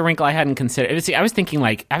 that's a wrinkle I hadn't considered. See, I was thinking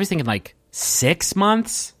like 6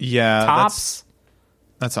 months Yeah, tops.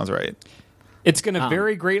 that sounds right. It's going to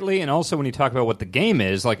vary greatly, and also when you talk about what the game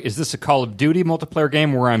is, like, is this a Call of Duty multiplayer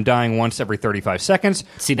game where I'm dying once every 35 seconds?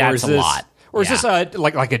 See, Or that's is a this- lot. Or is Yeah. this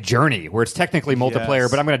like a journey where it's technically multiplayer,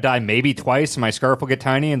 Yes. but I'm going to die maybe twice, and my scarf will get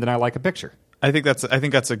tiny, and then I like a picture? I think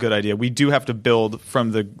that's a good idea. We do have to build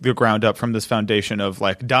from the ground up, from this foundation of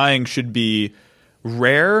like dying should be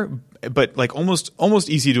rare, but like almost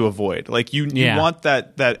easy to avoid. Like you want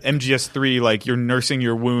that MGS3, like you're nursing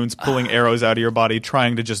your wounds, pulling arrows out of your body,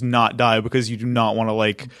 trying to just not die because you do not want to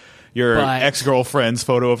like your But- ex-girlfriend's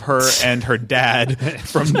photo of her and her dad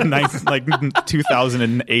from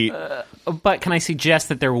 2008. But can I suggest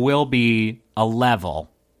that there will be a level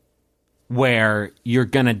where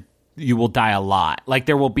you will die a lot. Like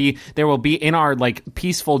there will be in our like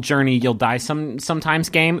peaceful journey, you'll die sometimes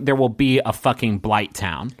game. There will be a fucking blight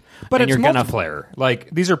town. But And it's you're gonna- multiplayer. Like,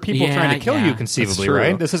 these are people Yeah, trying to kill yeah. you conceivably, That's true.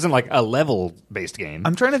 right? This isn't like a level-based game.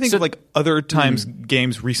 I'm trying to think of like other times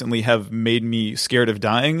games recently have made me scared of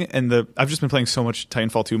dying, and I've just been playing so much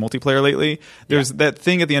Titanfall 2 multiplayer lately. There's that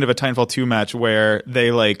thing at the end of a Titanfall 2 match where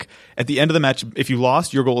they like at the end of the match, if you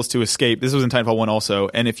lost, your goal is to escape. This was in Titanfall 1 also,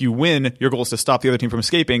 and if you win, your goal is to stop the other team from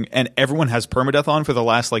escaping. And everyone has permadeath on for the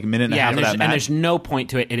last like minute and a half of that match. and there's no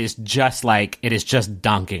point to it. It is just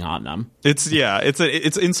dunking on them. It's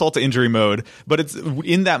insult to injury mode, but it's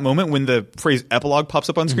in that moment when the phrase epilogue pops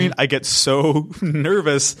up on screen, I get so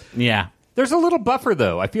nervous. Yeah. There's a little buffer,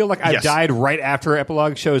 though. I feel like I've Yes. died right after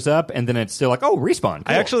Epilogue shows up, and then it's still like, oh, respawn.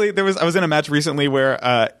 Cool. I was in a match recently where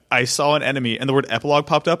I saw an enemy and the word epilogue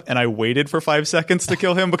popped up, and I waited for 5 seconds to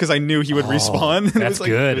kill him because I knew he would respawn. It that's was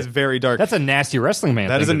good. It was very dark. That's a nasty wrestling man.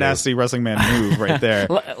 That thing is a to do. nasty wrestling man move right there.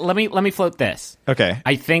 Let me float this. Okay.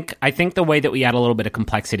 I think the way that we add a little bit of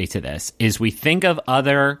complexity to this is we think of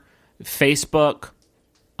other Facebook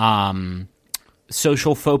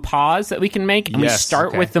social faux pas that we can make, and we Yes, start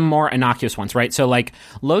okay. with the more innocuous ones, right? So like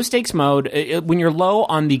low stakes mode, when you're low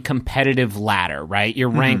on the competitive ladder, right? You're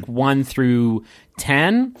rank 1 through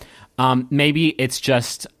 10, maybe it's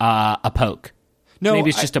just a poke. No,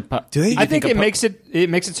 maybe it's just a poke. Do they- I think it makes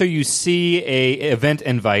it so you see a event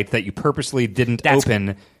invite that you purposely didn't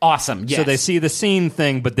open. Awesome. Yes. So they see the scene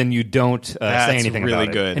thing, but then you don't say That's anything really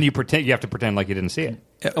about good. it, and you have to pretend like you didn't see it.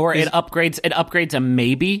 Or it upgrades a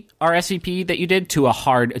maybe RSVP that you did to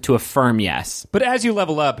a firm yes. But as you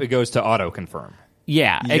level up, it goes to auto confirm.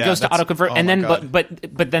 Yeah, it Yeah, goes to that's- auto convert, oh and my then God.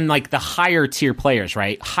 but then like the higher tier players,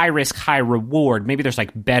 right? High risk, high reward. Maybe there's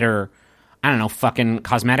like better, I don't know, fucking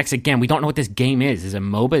cosmetics. Again, we don't know what this game is. Is it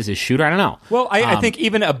MOBA? Is it shooter? I don't know. Well, I think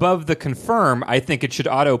even above the confirm, I think it should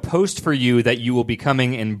auto post for you that you will be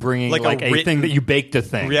coming and bringing Like like a a written- thing that you baked a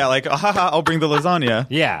thing. Yeah, like I'll bring the lasagna.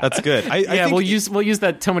 Yeah. That's good. I Yeah, think we'll use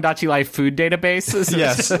that Tomodachi Life food database.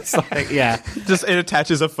 Yes. It's like, yeah. just it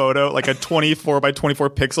attaches a photo, like a 24 by 24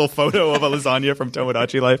 pixel photo of a lasagna from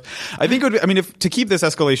Tomodachi Life. I think it would be, I mean, if to keep this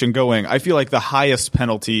escalation going, I feel like the highest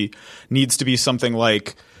penalty needs to be something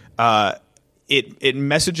like it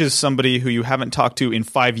messages somebody who you haven't talked to in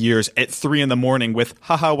 5 years at 3 a.m. with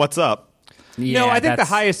 "haha, what's up?" Yeah, No, I think the that's-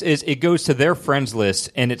 highest is it goes to their friends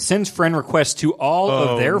list and it sends friend requests to all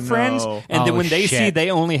of their friends. And then Oh, when they see shit.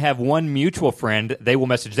 they only have one mutual friend, they will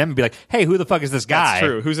message them and be like, "Hey, who the fuck is this guy?" That's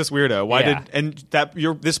true. Who's this weirdo? Why Yeah.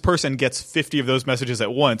 this person gets 50 of those messages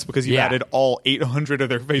at once because you Yeah. added all 800 of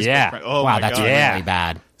their Facebook Yeah. friends. Oh wow, my that's god. really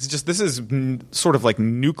bad. This is sort of like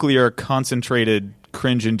nuclear concentrated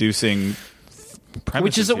cringe inducing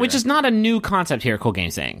Which is not a new concept here at Cool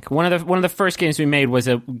Games Inc. One of the first games we made was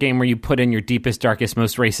a game where you put in your deepest, darkest,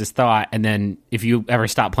 most racist thought, and then if you ever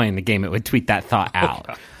stopped playing the game, it would tweet that thought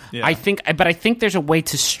out. Yeah. I think there's a way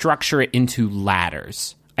to structure it into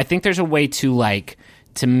ladders. I think there's a way to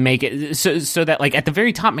make it so that like at the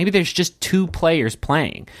very top, maybe there's just 2 players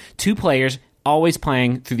playing, 2 players always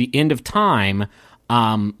playing through the end of time,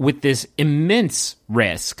 with this immense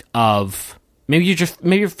risk of. Maybe your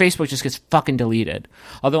Facebook just gets fucking deleted.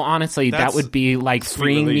 Although honestly, that That's would be like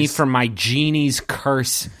freeing me release. from my genie's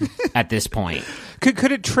curse at this point.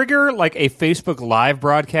 Could it trigger like a Facebook live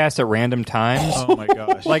broadcast at random times? Oh my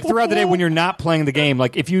gosh. Like throughout the day when you're not playing the game,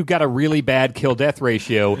 like if you've got a really bad kill-death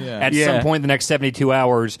ratio, at Yeah. some point in the next 72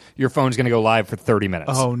 hours, your phone's going to go live for 30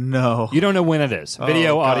 minutes. Oh no. You don't know when it is.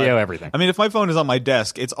 Video, Oh, God. audio, everything. I mean, if my phone is on my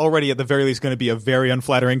desk, it's already at the very least going to be a very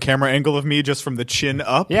unflattering camera angle of me just from the chin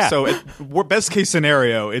up. Yeah. So, best case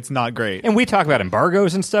scenario, it's not great. And we talk about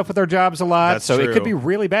embargoes and stuff with our jobs a lot, That's so it true. could be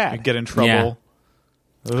really bad. Get in trouble.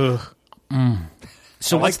 Ugh.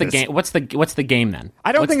 So what's the this. game? What's the game then?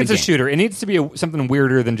 I don't What's think the it's a game? shooter. It needs to be something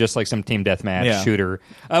weirder than just like some team deathmatch Yeah. shooter.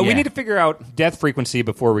 Yeah. We need to figure out death frequency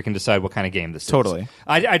before we can decide what kind of game this Totally. is.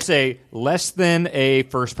 I'd say less than a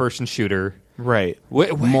first-person shooter. Right.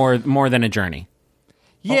 More than a journey.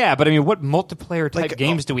 Yeah, but I mean, what multiplayer type Like,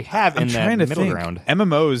 games do we have I'm in that trying to middle think. ground?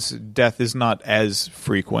 MMO's death is not as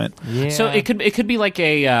frequent. Yeah. So it could be like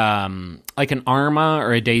like an Arma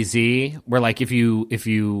or a DayZ, where like if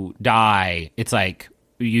you die, it's like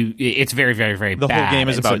it's very very very The bad. whole game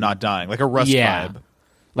is And about so- not dying, like a Rust Yeah. vibe.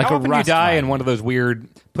 like How a often Rust you die vibe. in one of those weird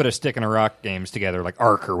put a stick in a rock games together, like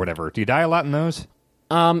Ark or whatever? Do you die a lot in those?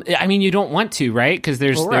 I mean, you don't want to, right? Because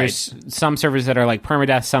there's Well, right. there's some servers that are like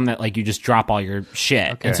permadeath, some that like you just drop all your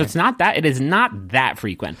shit, and so Okay. it's not that it is not that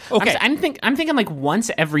frequent. Okay. I'm thinking like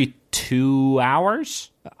once every 2 hours.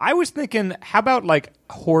 I was thinking, how about like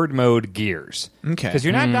horde mode Gears? Okay. Because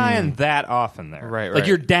you're not dying that often there. Right, Like right.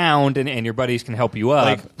 you're downed and your buddies can help you up.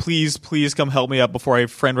 Like, please come help me up before I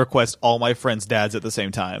friend request all my friends' dads at the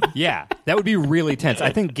same time. yeah, that would be really tense.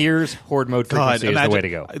 I think Gears horde mode God, frequency is the way to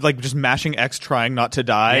go. Like just mashing X, trying not to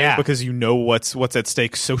die Yeah. because you know what's at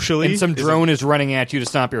stake socially. And some is drone is running at you to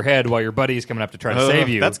stomp your head while your buddy's coming up to try to save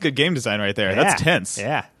you. That's good game design right there. Yeah. That's tense.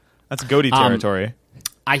 Yeah. That's goatee territory.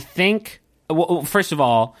 I think. Well, first of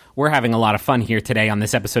all, we're having a lot of fun here today on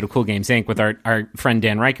this episode of Cool Games Inc. with our friend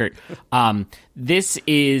Dan Reichert. This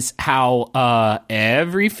is how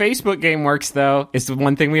every Facebook game works, though. It's the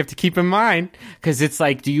one thing we have to keep in mind, because it's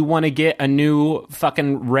like, do you want to get a new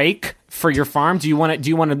fucking rake for your farm? Do you want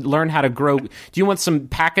to learn how to grow? Do you want some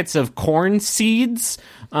packets of corn seeds?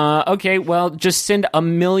 Okay, well, just send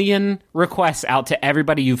 1 million requests out to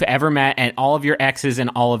everybody you've ever met and all of your exes and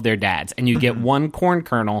all of their dads, and you get one corn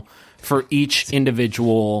kernel for each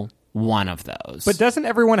individual one of those. But doesn't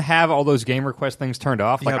everyone have all those game request things turned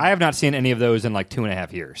off? Like, Yeah. I have not seen any of those in like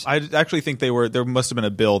 2.5 years. I actually think there must have been a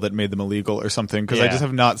bill that made them illegal or something, because I Yeah. just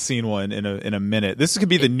have not seen one in a minute. This could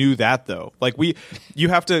be the new that though. Like you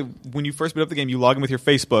have to, when you first boot up the game, you log in with your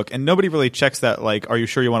Facebook, and nobody really checks that. Like, are you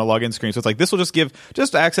sure you want to log in screen? So it's like, this will just give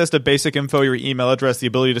just access to basic info, your email address, the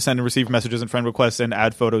ability to send and receive messages and friend requests, and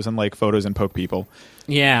add photos and like photos and poke people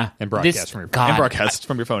yeah, And broadcast from your phone. God, and broadcast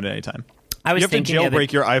from your phone at any time. I was You have to thinking the other-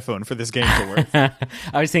 jailbreak your iPhone for this game to work.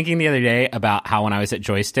 I was thinking the other day about how when I was at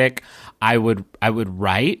Joystick, I would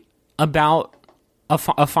write about a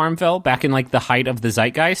Farmville back in like the height of the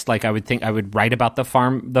zeitgeist. Like I would write about the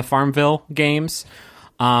Farmville games.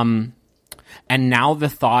 And now the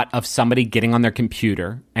thought of somebody getting on their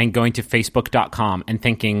computer and going to Facebook.com and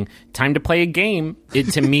thinking, time to play a game, it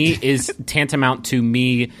to me is tantamount to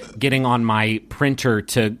me getting on my printer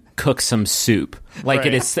to cook some soup. Like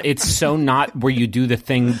Right. it's so not where you do the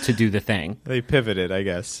thing to do the thing. They pivoted, I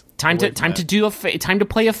guess. Time Away to from that. time to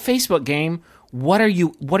play a Facebook game. What are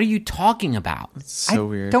you talking about? So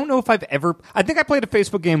weird. Don't know if I've ever. I think I played a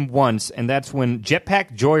Facebook game once, and that's when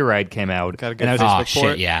Jetpack Joyride came out. Got a good and I was Facebook Oh, for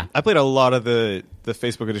shit, it. yeah. I played a lot of the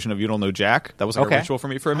Facebook edition of You Don't Know Jack. That was like Okay. a ritual for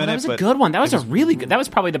me for a Oh, minute. that was a but good one. That was a really good. That was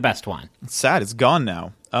probably the best one. It's sad. It's gone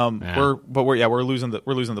now. Yeah. We're losing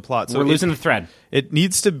the plot. So We're losing the thread. It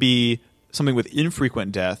needs to be something with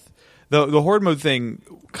infrequent death. The horde mode thing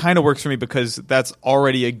kind of works for me because that's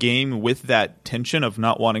already a game with that tension of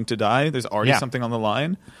not wanting to die. There's already Yeah. something on the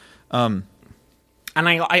line. And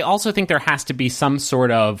I also think there has to be some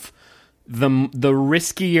sort of the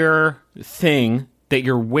riskier thing that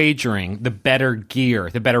you're wagering, the better gear,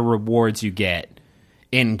 the better rewards you get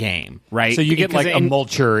in game, right? So you get like a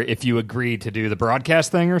mulcher if you agree to do the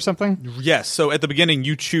broadcast thing or something? Yes. So at the beginning,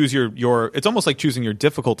 you choose your. It's almost like choosing your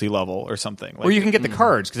difficulty level or something. Like, Or you can get the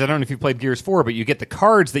cards, because I don't know if you've played Gears 4, but you get the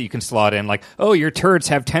cards that you can slot in, like, oh, your turrets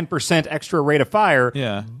have 10% extra rate of fire,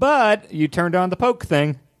 Yeah. but you turned on the poke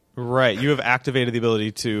thing. Right. You have activated the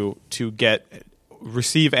ability to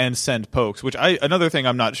receive and send pokes, which another thing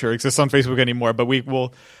I'm not sure exists on Facebook anymore, but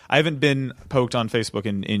I haven't been poked on Facebook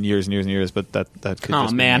in years and years and years, but that could Oh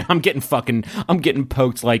just man, be I'm getting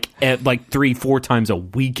poked like 3-4 times a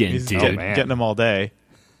weekend, dude. getting them all day.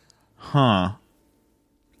 Huh.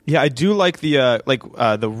 Yeah, I do like the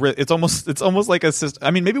it's almost like a system. I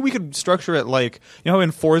mean, maybe we could structure it like, you know, in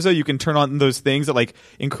Forza you can turn on those things that like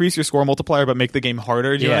increase your score multiplier but make the game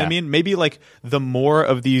harder. Do you know what I mean? Maybe like the more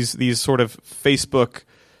of these sort of Facebook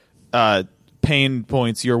pain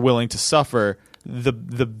points you're willing to suffer, the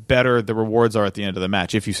better the rewards are at the end of the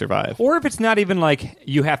match if you survive. Or if it's not even like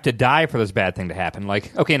you have to die for this bad thing to happen.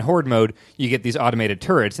 Like, okay, in Horde mode, you get these automated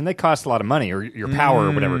turrets, and they cost a lot of money, or your power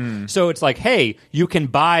or whatever. So it's like, hey, you can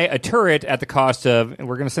buy a turret at the cost of,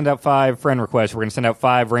 we're going to send out 5 friend requests, we're going to send out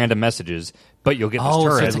 5 random messages, but you'll get this Oh,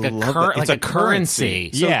 turret. so it's like a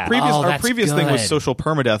currency. So Yeah. our that's previous thing was good. social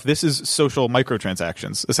permadeath. This is social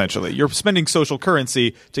microtransactions, essentially. You're spending social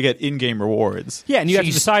currency to get in-game rewards. Yeah, and you have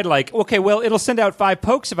to decide, like, okay, well, it'll send out 5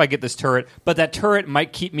 pokes if I get this turret, but that turret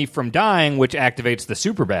might keep me from dying, which activates the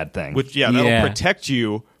super bad thing. Which, that'll protect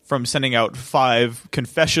you from sending out 5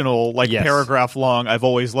 confessional, Yes. paragraph-long, I've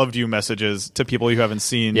always loved you messages to people you haven't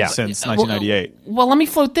seen since 1998. Well, let me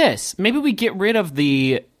float this. Maybe we get rid of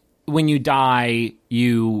the when you die,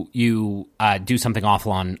 you do something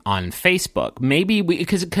awful on Facebook. Maybe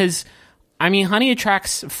because I mean, honey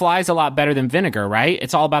attracts flies a lot better than vinegar, right?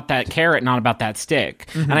 It's all about that carrot, not about that stick.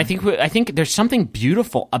 And I think there's something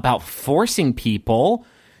beautiful about forcing people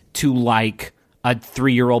to like a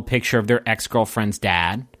 3-year-old picture of their ex-girlfriend's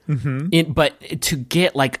dad. But to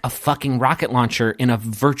get like a fucking rocket launcher in a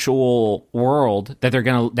virtual world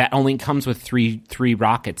that only comes with three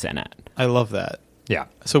rockets in it. I love that. Yeah.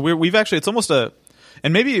 So we've actually, it's almost and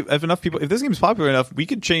maybe if enough people, if this game is popular enough, we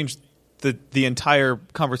could change the entire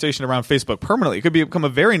conversation around Facebook permanently. It could become a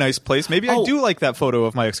very nice place. Maybe I do like that photo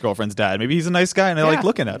of my ex-girlfriend's dad. Maybe he's a nice guy and I like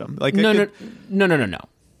looking at him. Like No.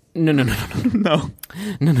 no.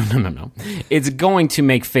 It's going to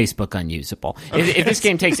make Facebook unusable. Okay. If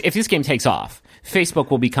this game takes off, Facebook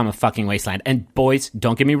will become a fucking wasteland. And boys,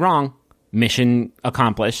 don't get me wrong, mission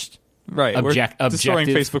accomplished. Right. We're destroying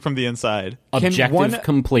Facebook from the inside. Objective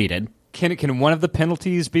completed. Can one of the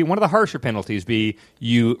penalties be, one of the harsher penalties be,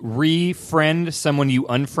 you re-friend someone you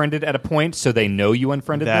unfriended at a point so they know you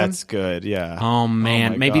unfriended them? That's good, yeah. Oh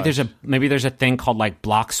man, maybe there's a thing called like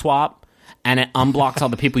block swap, and it unblocks all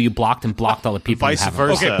the people you blocked and blocked all the people Vice you haven't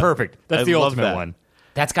versa. blocked. Okay, perfect. That's the love ultimate that. one.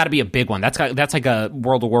 That's got to be a big one. That's like a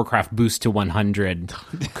World of Warcraft boost to 100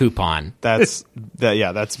 coupon. That's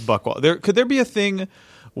buckwall. Could there be a thing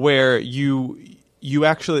where you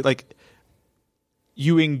actually like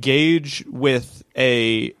you engage with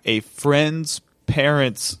a friend's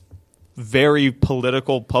parents' very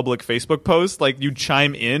political public Facebook post? Like you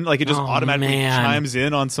chime in, like it just automatically chimes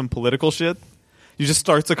in on some political shit. You just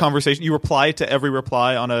starts a conversation. You reply to every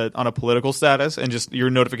reply on a political status, and just your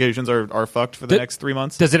notifications are fucked for the next 3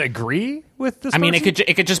 months. Does it agree with this? I mean, person?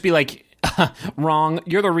 it could just be like, wrong.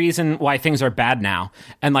 You're the reason why things are bad now,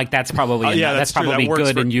 and like that's probably that's true. probably That works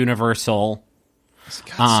good for- and universal.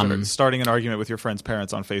 Starting an argument with your friend's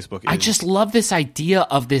parents on Facebook. I just love this idea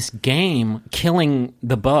of this game killing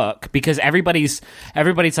the book, because everybody's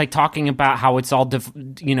like talking about how it's all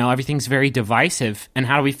everything's very divisive, and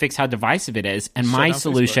how do we fix how divisive it is? And my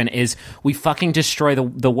solution is we fucking destroy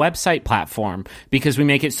the website platform, because we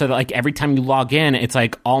make it so that like every time you log in, it's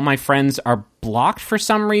like all my friends are blocked for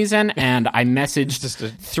some reason, and I messaged just a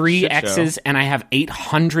 3 shit X's show. and I have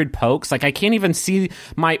 800 pokes. Like I can't even see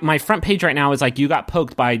my front page right now is like, you got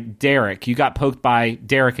poked by Derek. You got poked by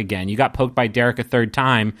Derek again. You got poked by Derek a 3rd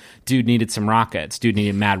time. Dude needed some rockets. Dude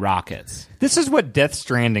needed mad rockets. This is what Death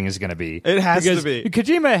Stranding is going to be. It has because to be.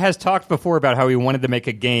 Kojima has talked before about how he wanted to make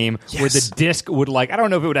a game where the disc would I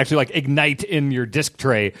don't know if it would actually ignite in your disc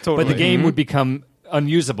tray, but Totally. the game would become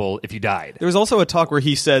unusable if you died. There was also a talk where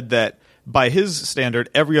he said that by his standard,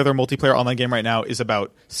 every other multiplayer online game right now is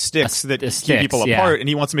about sticks that keep people apart, and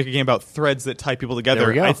he wants to make a game about threads that tie people together. There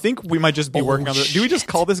we go. I think we might just be working on this. Do we just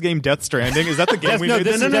call this game Death Stranding? Is that the game we made?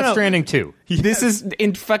 This is Death Stranding 2. This is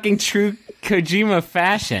in fucking true Kojima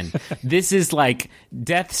fashion. This is like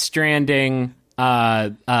Death Stranding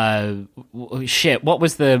shit. What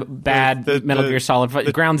was the bad Metal Gear Solid?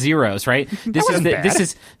 Ground Zeroes, right?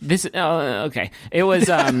 Okay. It was.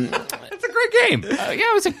 It's a great game. Yeah,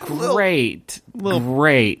 it was a great,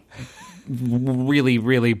 really,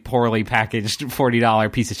 really poorly packaged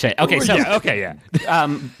 $40 piece of shit. Okay, so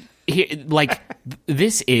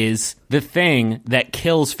this is the thing that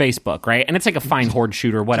kills Facebook, right? And it's like a fine horde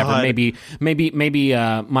shooter, whatever. God. Maybe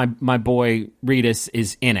my boy Redis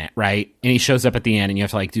is in it, right? And he shows up at the end, and you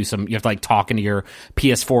have to talk into your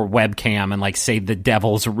PS4 webcam and like say the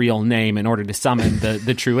devil's real name in order to summon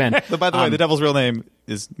the true end. So by the way, the devil's real name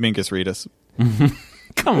is Mingus Redis.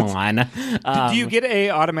 Come on. Do you get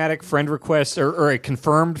a automatic friend request or a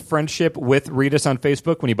confirmed friendship with Redis on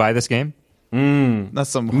Facebook when you buy this game? That's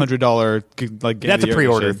some $100 like game That's of a the year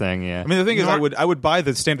pre-order shit. thing, yeah. I mean, the thing is, I would buy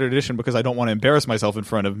the standard edition because I don't want to embarrass myself in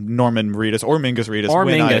front of Norman Reedus or Mingus Reedus. Or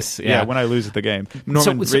Mingus, yeah. when I lose at the game.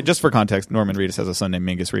 Just for context, Norman Reedus has a son named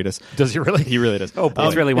Mingus Reedus. Does he really? He really does. Oh, boy.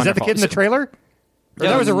 It's really Is that the wonderful. kid in the trailer? Or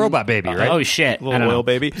that was a robot baby, right? Oh shit! Little I don't oil know.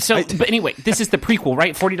 baby. So, but anyway, this is the prequel,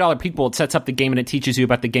 right? $40 prequel. It sets up the game and it teaches you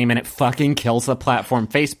about the game and it fucking kills the platform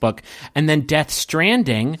Facebook. And then Death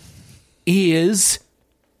Stranding is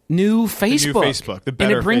new Facebook. The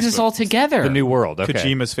better and it brings us Facebook. all together. The new world. Okay.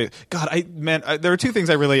 Kojima's face. God, there are two things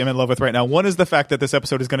I really am in love with right now. One is the fact that this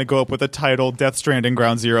episode is going to go up with a title, Death Stranding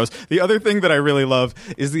Ground Zeroes. The other thing that I really love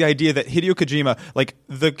is the idea that Hideo Kojima, like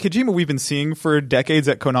the Kojima we've been seeing for decades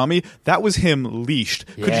at Konami, that was him leashed.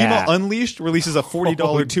 Yeah. Kojima Unleashed releases a $40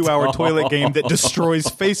 2-hour toilet game that destroys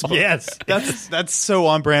Facebook. Yes. That's so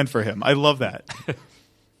on brand for him. I love that.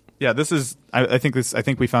 Yeah, this is. I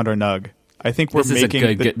think we found our nug. I think we're this is making.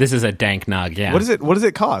 a good. This is a dank nug. Yeah. What is it? What does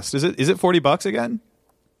it cost? Is it $40 again?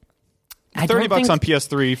 $30 on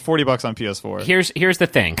PS3, $40 on PS4. Here's the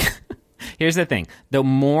thing. Here's the thing. The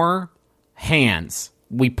more hands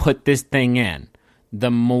we put this thing in, the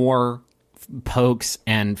more pokes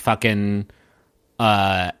and fucking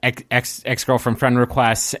ex-girlfriend friend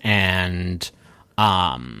requests and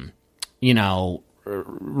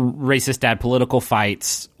racist dad political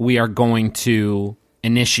fights we are going to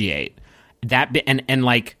initiate. That and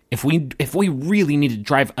like if we really need to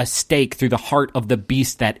drive a stake through the heart of the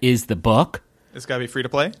beast that is the book, It's got to be free to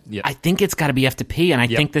play? Yeah. I think it's got to be F2P, and I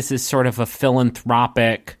think this is sort of a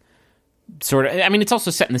philanthropic sort of. I mean, it's also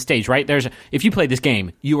setting the stage, right? If you play this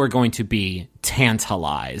game, you are going to be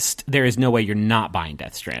tantalized. There is no way you're not buying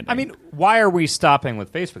Death Stranding. I mean, why are we stopping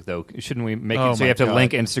with Facebook, though? Shouldn't we make it so you have to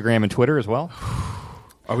link Instagram and Twitter as well?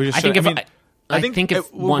 Are we just? I think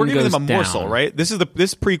if one we're giving goes them a morsel, down, right? This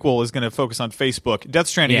prequel is going to focus on Facebook. Death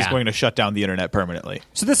Stranding is going to shut down the internet permanently.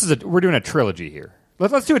 So we're doing a trilogy here.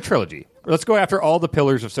 Let's do a trilogy. Let's go after all the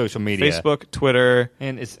pillars of social media. Facebook, Twitter,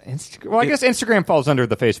 and I guess Instagram falls under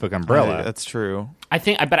the Facebook umbrella. That's true. I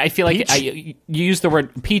feel like you use the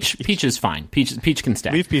word peach. Peach is fine. Peach can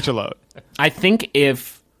stay. Leave Peach alone. I think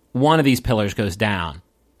if one of these pillars goes down,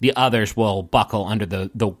 the others will buckle under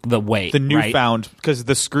the weight. The newfound, because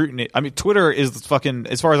the scrutiny. I mean, Twitter is fucking,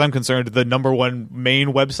 as far as I'm concerned, the number one main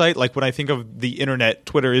website. Like when I think of the internet,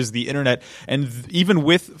 Twitter is the internet. And even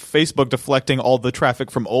with Facebook deflecting all the traffic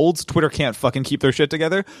from olds, Twitter can't fucking keep their shit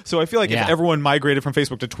together. So I feel like if everyone migrated from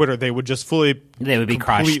Facebook to Twitter, they would just fully. They would be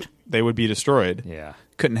crushed. They would be destroyed. Yeah.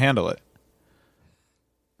 Couldn't handle it.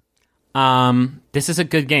 This is a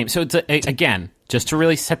good game. So it's again, just to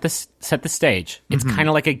really set the stage. It's kind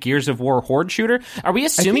of like a Gears of War horde shooter. Are we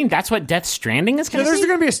assuming that's what Death Stranding is going to be? There's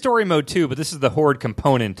going to be a story mode too, but this is the horde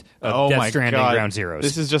component of Death Stranding Ground Zeroes.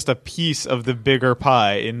 This is just a piece of the bigger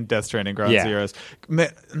pie in Death Stranding Ground Zeroes.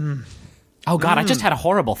 Oh God, I just had a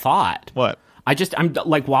horrible thought. What? I'm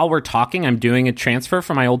like, while we're talking, I'm doing a transfer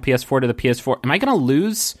from my old PS4 to the PS4. Am I going to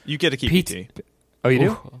lose? You get to keep PT. Oh, you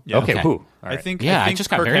do? Yeah. Okay. Okay. Who? I think I just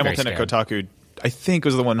got Kirk very, Hamilton very at Kotaku, I think,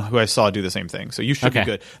 was the one who I saw do the same thing. So you should be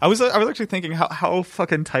good. I was actually thinking, how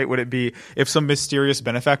fucking tight would it be if some mysterious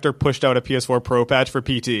benefactor pushed out a PS4 Pro patch for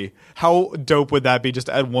PT? How dope would that be? Just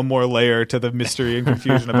to add one more layer to the mystery and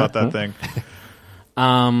confusion about that thing.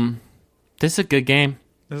 This is a good game.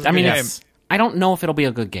 I don't know if it'll be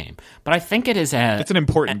a good game, but I think it is It's an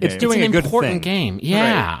important game. It's doing an a good important thing. game.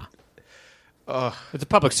 Yeah. Right. It's a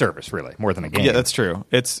public service, really, more than a game. Yeah, that's true.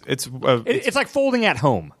 It's like folding at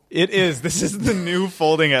home. It is. This is the new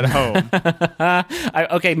folding at home.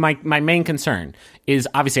 My main concern is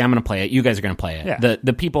obviously I'm going to play it. You guys are going to play it. Yeah.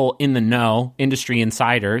 The people in the know, industry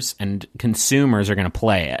insiders and consumers are going to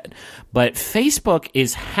play it. But Facebook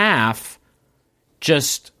is half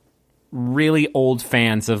just really old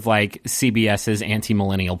fans of like CBS's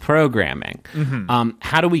anti-millennial programming.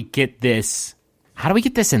 How do we get this? How do we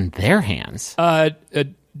get this in their hands?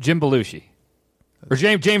 Jim Belushi, or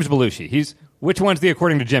James Belushi. Which one's the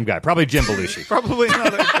according to Jim guy? Probably Jim Belushi. Probably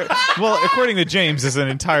not. Well, according to James, it's an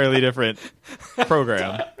entirely different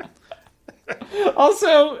program.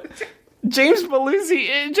 Also, James Belushi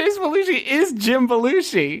is Jim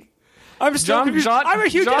Belushi. I'm still confused. I'm a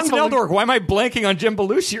huge SNL dork. Why am I blanking on Jim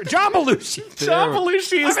Belushi? John Belushi. John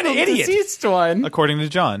Belushi is I'm an the idiot. deceased one. According to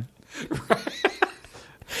John.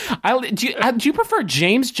 Do you prefer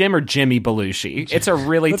James, Jim, or Jimmy Belushi? It's a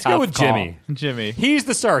really Let's tough go with call. Jimmy. He's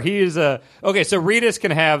the star. He is okay. So Ritas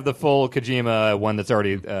can have the full Kojima one that's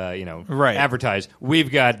already Right. advertised. We've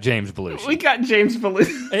got James Belushi. We got James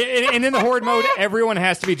Belushi. and in the Horde mode, everyone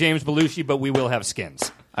has to be James Belushi, but we will have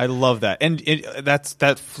skins. I love that, and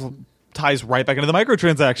ties right back into the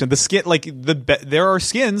microtransaction. The skin, there are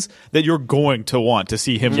skins that you're going to want to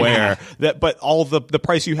see him wear. But all the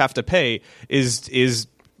price you have to pay is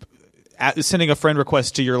sending a friend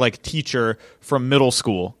request to your teacher from middle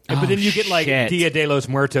school. But then you get shit. Dia de los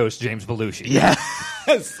Muertos, James Belushi.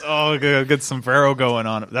 Yes. Oh, good sombrero going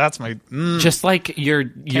on. That's my Just like your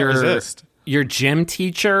resist. your gym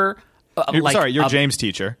teacher. Your James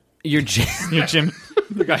teacher. Your Your Jim.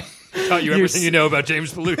 The guy taught you everything you know about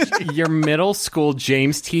James Belushi. your middle school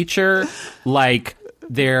James teacher,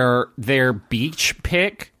 their beach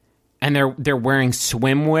pic. And they're wearing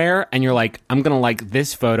swimwear, and you're like, I'm gonna like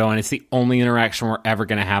this photo, and it's the only interaction we're ever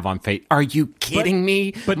gonna have on Facebook. Are you kidding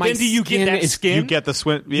me? But then do you get that skin? You get the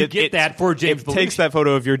swim. You get that for James It Belushi. takes that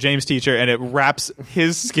photo of your James teacher and it wraps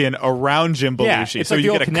his skin around Jim Belushi. Yeah, it's so like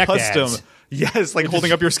you the get a old Kinect custom. ads. Yes,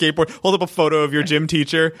 holding up your skateboard, hold up a photo of your gym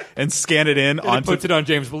teacher and scan it in And onto. puts it on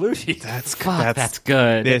James Belushi. That's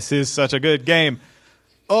good. This is such a good game.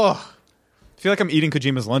 Oh. I feel like I'm eating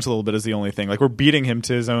Kojima's lunch a little bit is the only thing. We're beating him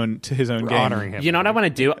to his own game. Honoring him. You know what I want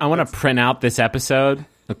to do? I want to print out this episode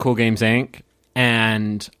of Cool Games Inc.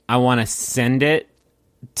 and I want to send it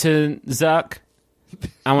to Zuck.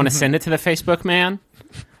 I want to send it to the Facebook man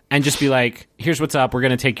and just be like, "Here's what's up. We're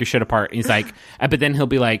gonna take your shit apart." And he's like, but then he'll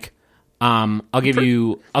be like, I'll give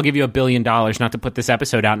you $1 billion not to put this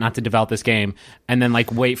episode out, not to develop this game, and then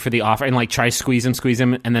wait for the offer and try squeeze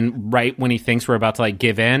him, and then right when he thinks we're about to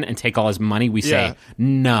give in and take all his money, we say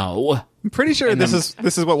no. I'm pretty sure this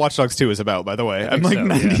is what Watch Dogs 2 is about, by the way. I'm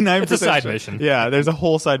 99%. It's a side sure. mission. Yeah, there's a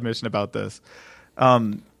whole side mission about this.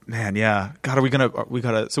 Man, yeah. God, we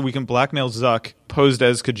gotta so we can blackmail Zuck posed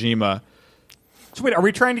as Kojima. So wait, are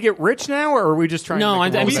we trying to get rich now, or are we just trying to No,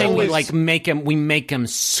 make I'm saying always- we make him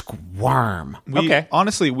squirm. Okay.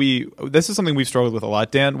 Honestly, this is something we've struggled with a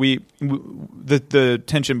lot, Dan. The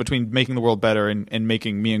tension between making the world better and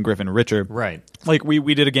making me and Griffin richer. Right.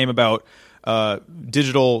 We did a game about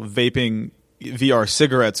digital vaping VR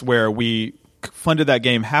cigarettes where we funded that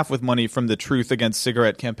game half with money from the Truth Against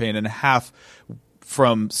Cigarette campaign and half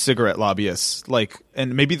from cigarette lobbyists.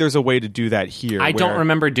 And maybe there's a way to do that here. I don't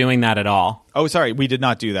remember doing that at all. Oh, sorry, we did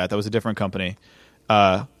not do that. That was a different company,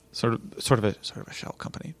 sort of a shell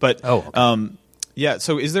company. But yeah.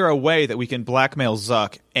 So, is there a way that we can blackmail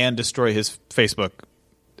Zuck and destroy his Facebook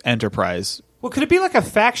enterprise? Well, could it be like a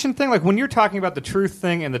faction thing? Like when you're talking about the truth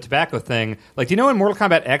thing and the tobacco thing, do you know in Mortal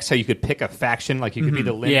Kombat X how you could pick a faction? You could be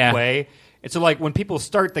the Lin Yeah. Kuei. And so when people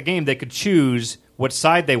start the game, they could choose what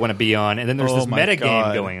side they want to be on, and then there's this my meta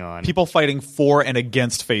God. game going on. People fighting for and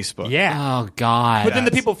against Facebook. Yeah. Oh God! But then the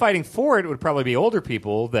people fighting for it would probably be older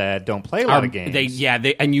people that don't play a lot of games. They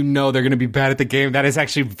and they're going to be bad at the game. That is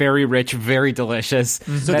actually very rich, very delicious.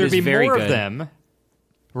 so That there'd is be very more good. of them,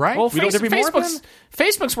 right? Well, There'd be more of them?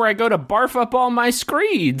 Facebook's where I go to barf up all my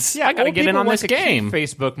screeds. I got to old get in people on want this to keep game.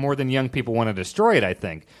 Facebook more than young people want to destroy it, I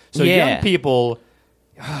think. So Yeah. young people.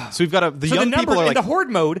 So we've got the So young the number people are in the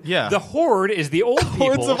horde mode, Yeah. the horde is the old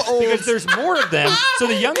Hordes people of olds. because there's more of them. So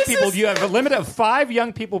the young people, you have a limit of 5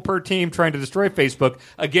 young people per team trying to destroy Facebook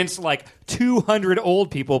against 200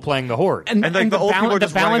 old people playing the horde. and the old people are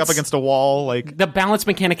just running up against a wall. The balance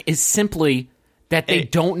mechanic is simply that they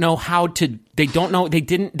don't know how to. They don't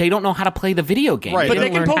know how to play the video game. Right. But they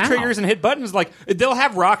didn't can learn pull how. triggers and hit buttons. They'll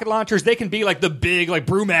have rocket launchers. They can be the big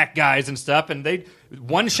Brumac guys and stuff. And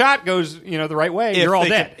one shot goes the right way. You're all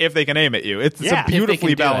dead. If they can aim at you. It's Yeah. a beautifully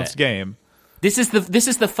If they can do balanced it. game. This is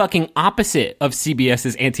the fucking opposite of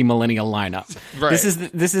CBS's anti-millennial lineup. Right. This is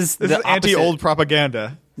This is opposite. anti-old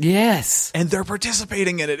propaganda. Yes. And they're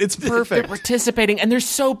participating in it. It's They're perfect. participating, and they're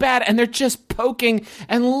so bad, and they're just poking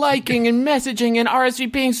and liking and messaging and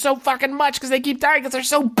RSVPing so fucking much because they keep dying because they're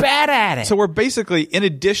so bad at it. So we're basically, in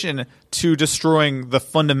addition to destroying the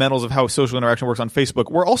fundamentals of how social interaction works on Facebook,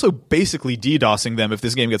 we're also basically DDoSing them if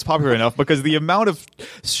this game gets popular enough, because the amount of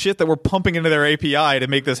shit that we're pumping into their API to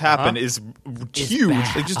make this happen is huge.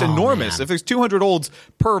 bad. It's just Oh, enormous. man. If there's 200 olds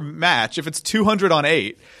per match, if it's 200 on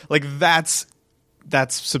 8, that's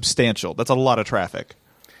that's substantial. That's a lot of traffic.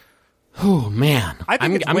 Oh man, I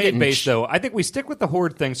think it's I'm wave getting based though. I think we stick with the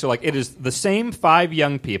horde thing. So like it is the same 5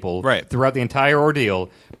 young people Right. throughout the entire ordeal.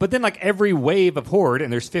 But then like every wave of horde,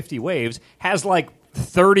 and there's 50 waves, has like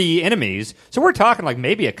 30 enemies. So we're talking like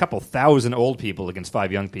maybe a couple thousand old people against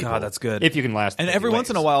 5 young people. God, that's good. If you can last. And 50 every once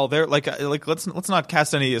in a waves. while, there like let's not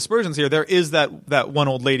cast any aspersions here. There is that one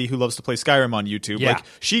old lady who loves to play Skyrim on YouTube. Yeah. Like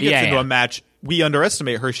she gets Yeah, into yeah. a match. We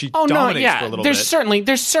underestimate her. She Oh no, dominates yeah. for a little There's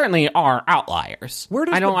bit. certainly are outliers. Where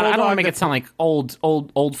does I don't the want to bulldog make that- it sound like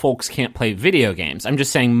old folks can't play video games. I'm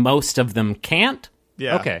just saying most of them can't.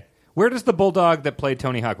 Yeah. Okay. Where does the bulldog that played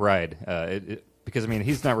Tony Hawk ride? Because I mean,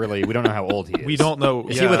 he's not really. We don't know how old he is. We don't know.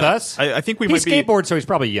 Is he with us? I think we He might be. skateboards, so he's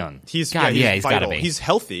probably young. He's God, he's yeah, he's gotta vital. be. He's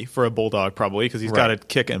healthy for a bulldog probably because he's Right. got to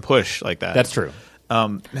kick and push like that. That's true.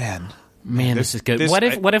 Man, this is good. this- What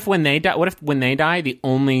if when they die, the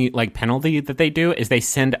only like penalty that they do is they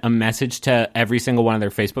send a message to every single one of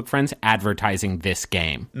their Facebook friends advertising this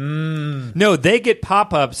game. No, they get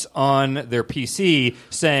pop-ups on their PC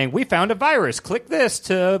saying, "We found a virus. Click this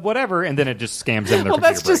to whatever," and then it just scams them. Their Well,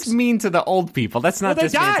 that's computer just breaks. mean to the old people. That's not Well,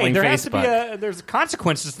 they die. dismantling There Facebook. has to be there's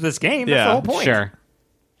consequences to this game. That's Yeah, the whole point. Sure.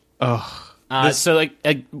 So like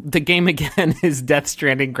the game again is Death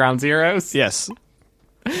Stranding Ground Zeroes. Yes,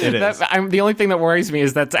 it is. The only thing that worries me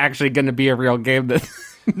is that's actually going to be a real game. That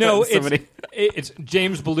No, that somebody. it's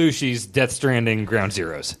James Belushi's Death Stranding Ground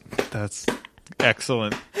Zeroes. That's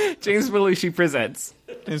excellent. James Belushi presents.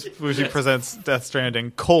 James Belushi presents Death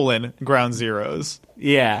Stranding: Ground Zeroes.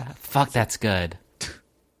 Yeah, fuck, that's good.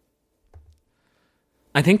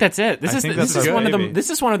 I think that's it. This I is think this that's is a one of the maybe. this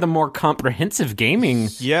is one of the more comprehensive gaming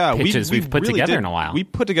pitches we've put really together did. in a while. We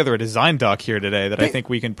put together a design doc here today that I think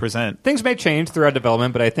we can present. Things may change throughout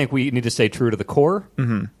development, but I think we need to stay true to the core.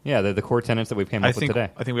 Mm-hmm. Yeah, the core tenets that we came up with today.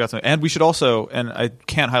 I think we got some, and we should also, and I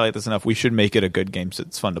can't highlight this enough. We should make it a good game so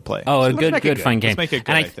it's fun to play. Oh, a let's good, make it good, good. fun Let's game. make it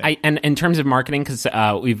good, and I think. and in terms of marketing, because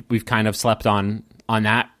we've kind of slept on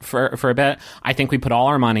that for a bit. I think we put all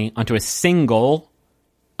our money onto a single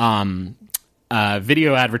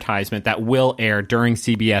video advertisement that will air during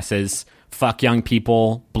CBS's "Fuck Young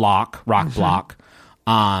People" rock block.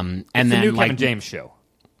 And It's then the new like Kevin James show.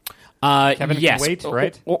 Kevin Can Wait,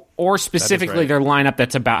 right? Or specifically right. their lineup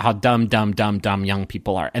that's about how dumb young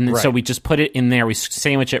people are, and then so Right. we just put it in there. We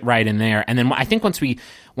sandwich it right in there, and then I think once we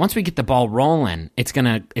get the ball rolling, it's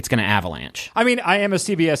gonna avalanche. I mean, I am a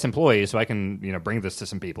CBS employee, so I can bring this to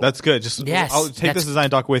some people. That's good. Just Yes, I'll take that's- this design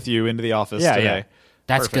doc with you into the office Yeah, today. yeah.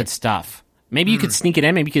 That's good stuff. Maybe you could sneak it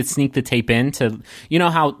in. Maybe you could sneak the tape in to, you know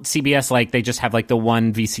how CBS like they just have like the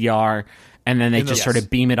one VCR and then they just sort of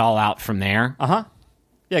beam it all out from there.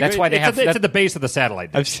 Yeah, That's why they it's have- it's at the base of the satellite.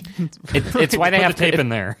 I've seen, It's why they Put have the tape in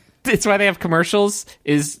there. It's why they have commercials.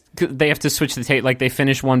 Is they have to switch the tape. Like they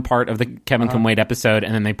finish one part of the Kevin Can Wait episode,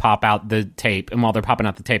 and then they pop out the tape. And while they're popping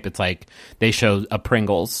out the tape, it's like they show a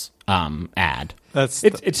Pringles ad, that's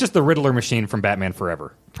It's just the Riddler machine from Batman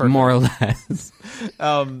Forever. more or less.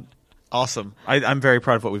 awesome. I'm very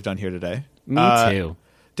proud of what we've done here today. Me too.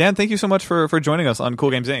 Dan, thank you so much for joining us on Cool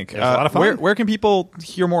Games Inc. was a lot of fun. Where can people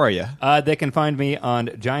hear more of you? They can find me on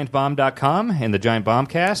GiantBomb.com and the Giant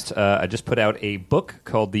Bombcast. I just put out a book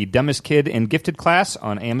called The Dumbest Kid in Gifted Class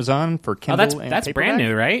on Amazon for Oh, Kindle and that's paperback. brand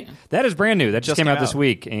new, right? That is brand new. That just came out this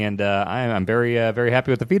week, and I'm very very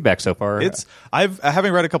happy with the feedback so far. It's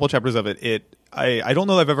having read a couple chapters of it. I don't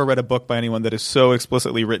know that I've ever read a book by anyone that is so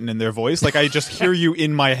explicitly written in their voice. Like I just hear you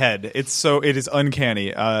in my head. It is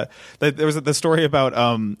uncanny. There was the story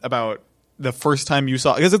about the first time you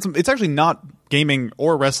saw, because it's actually not gaming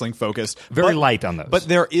or wrestling focused. Very but- light on those. But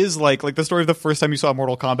there is like the story of the first time you saw a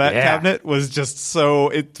Mortal Kombat Yeah. cabinet was just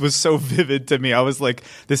it was so vivid to me. I was like,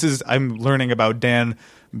 I'm learning about Dan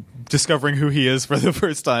discovering who he is for the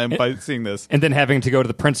first time by seeing this. and then having to go to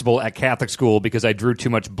the principal at Catholic school because I drew too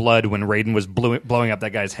much blood when Raiden was blowing up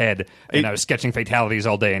that guy's head, and I was sketching fatalities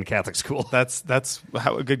all day in Catholic school. That's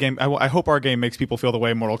how a good game. I hope our game makes people feel the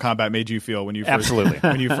way Mortal Kombat made you feel when you first, Absolutely.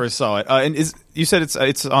 when you first saw it. And you said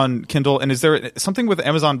it's on Kindle, and is there something with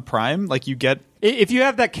Amazon Prime? Like you get If you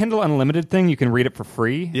have that Kindle Unlimited thing, you can read it for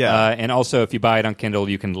free. Yeah. And also, if you buy it on Kindle,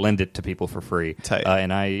 you can lend it to people for free. Tight.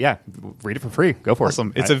 And read it for free. Go for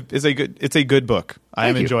awesome. it. It's a good book. I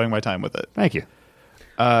am Thank you. enjoying my time with it. Thank you.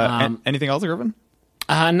 Anything else, Griffin?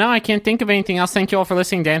 No, I can't think of anything else. Thank you all for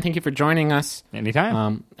listening, Dan. Thank you for joining us.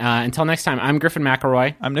 Anytime. Until next time, I'm Griffin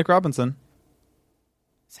McElroy. I'm Nick Robinson.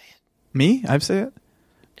 Say it. Me? I say it.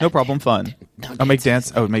 No problem. Fun. I'll make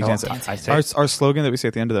dance. Oh, make dance. I say Our slogan that we say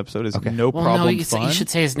at the end of the episode is no Well, problem. no, you fun. should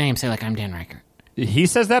say his name. Say like I'm Dan Reichert. He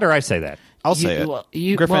says that, or I say that? I'll say it. Well,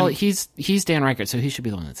 Griffin. he's Dan Reichert, so he should be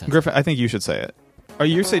the one that says it. Griffin. I think you should say it. Or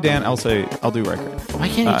you say Dan, I'll do Riker. Why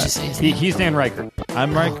can't you just say his name? He's Dan Riker.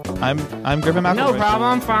 I'm Griffin McElroy. No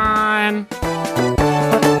problem, fine.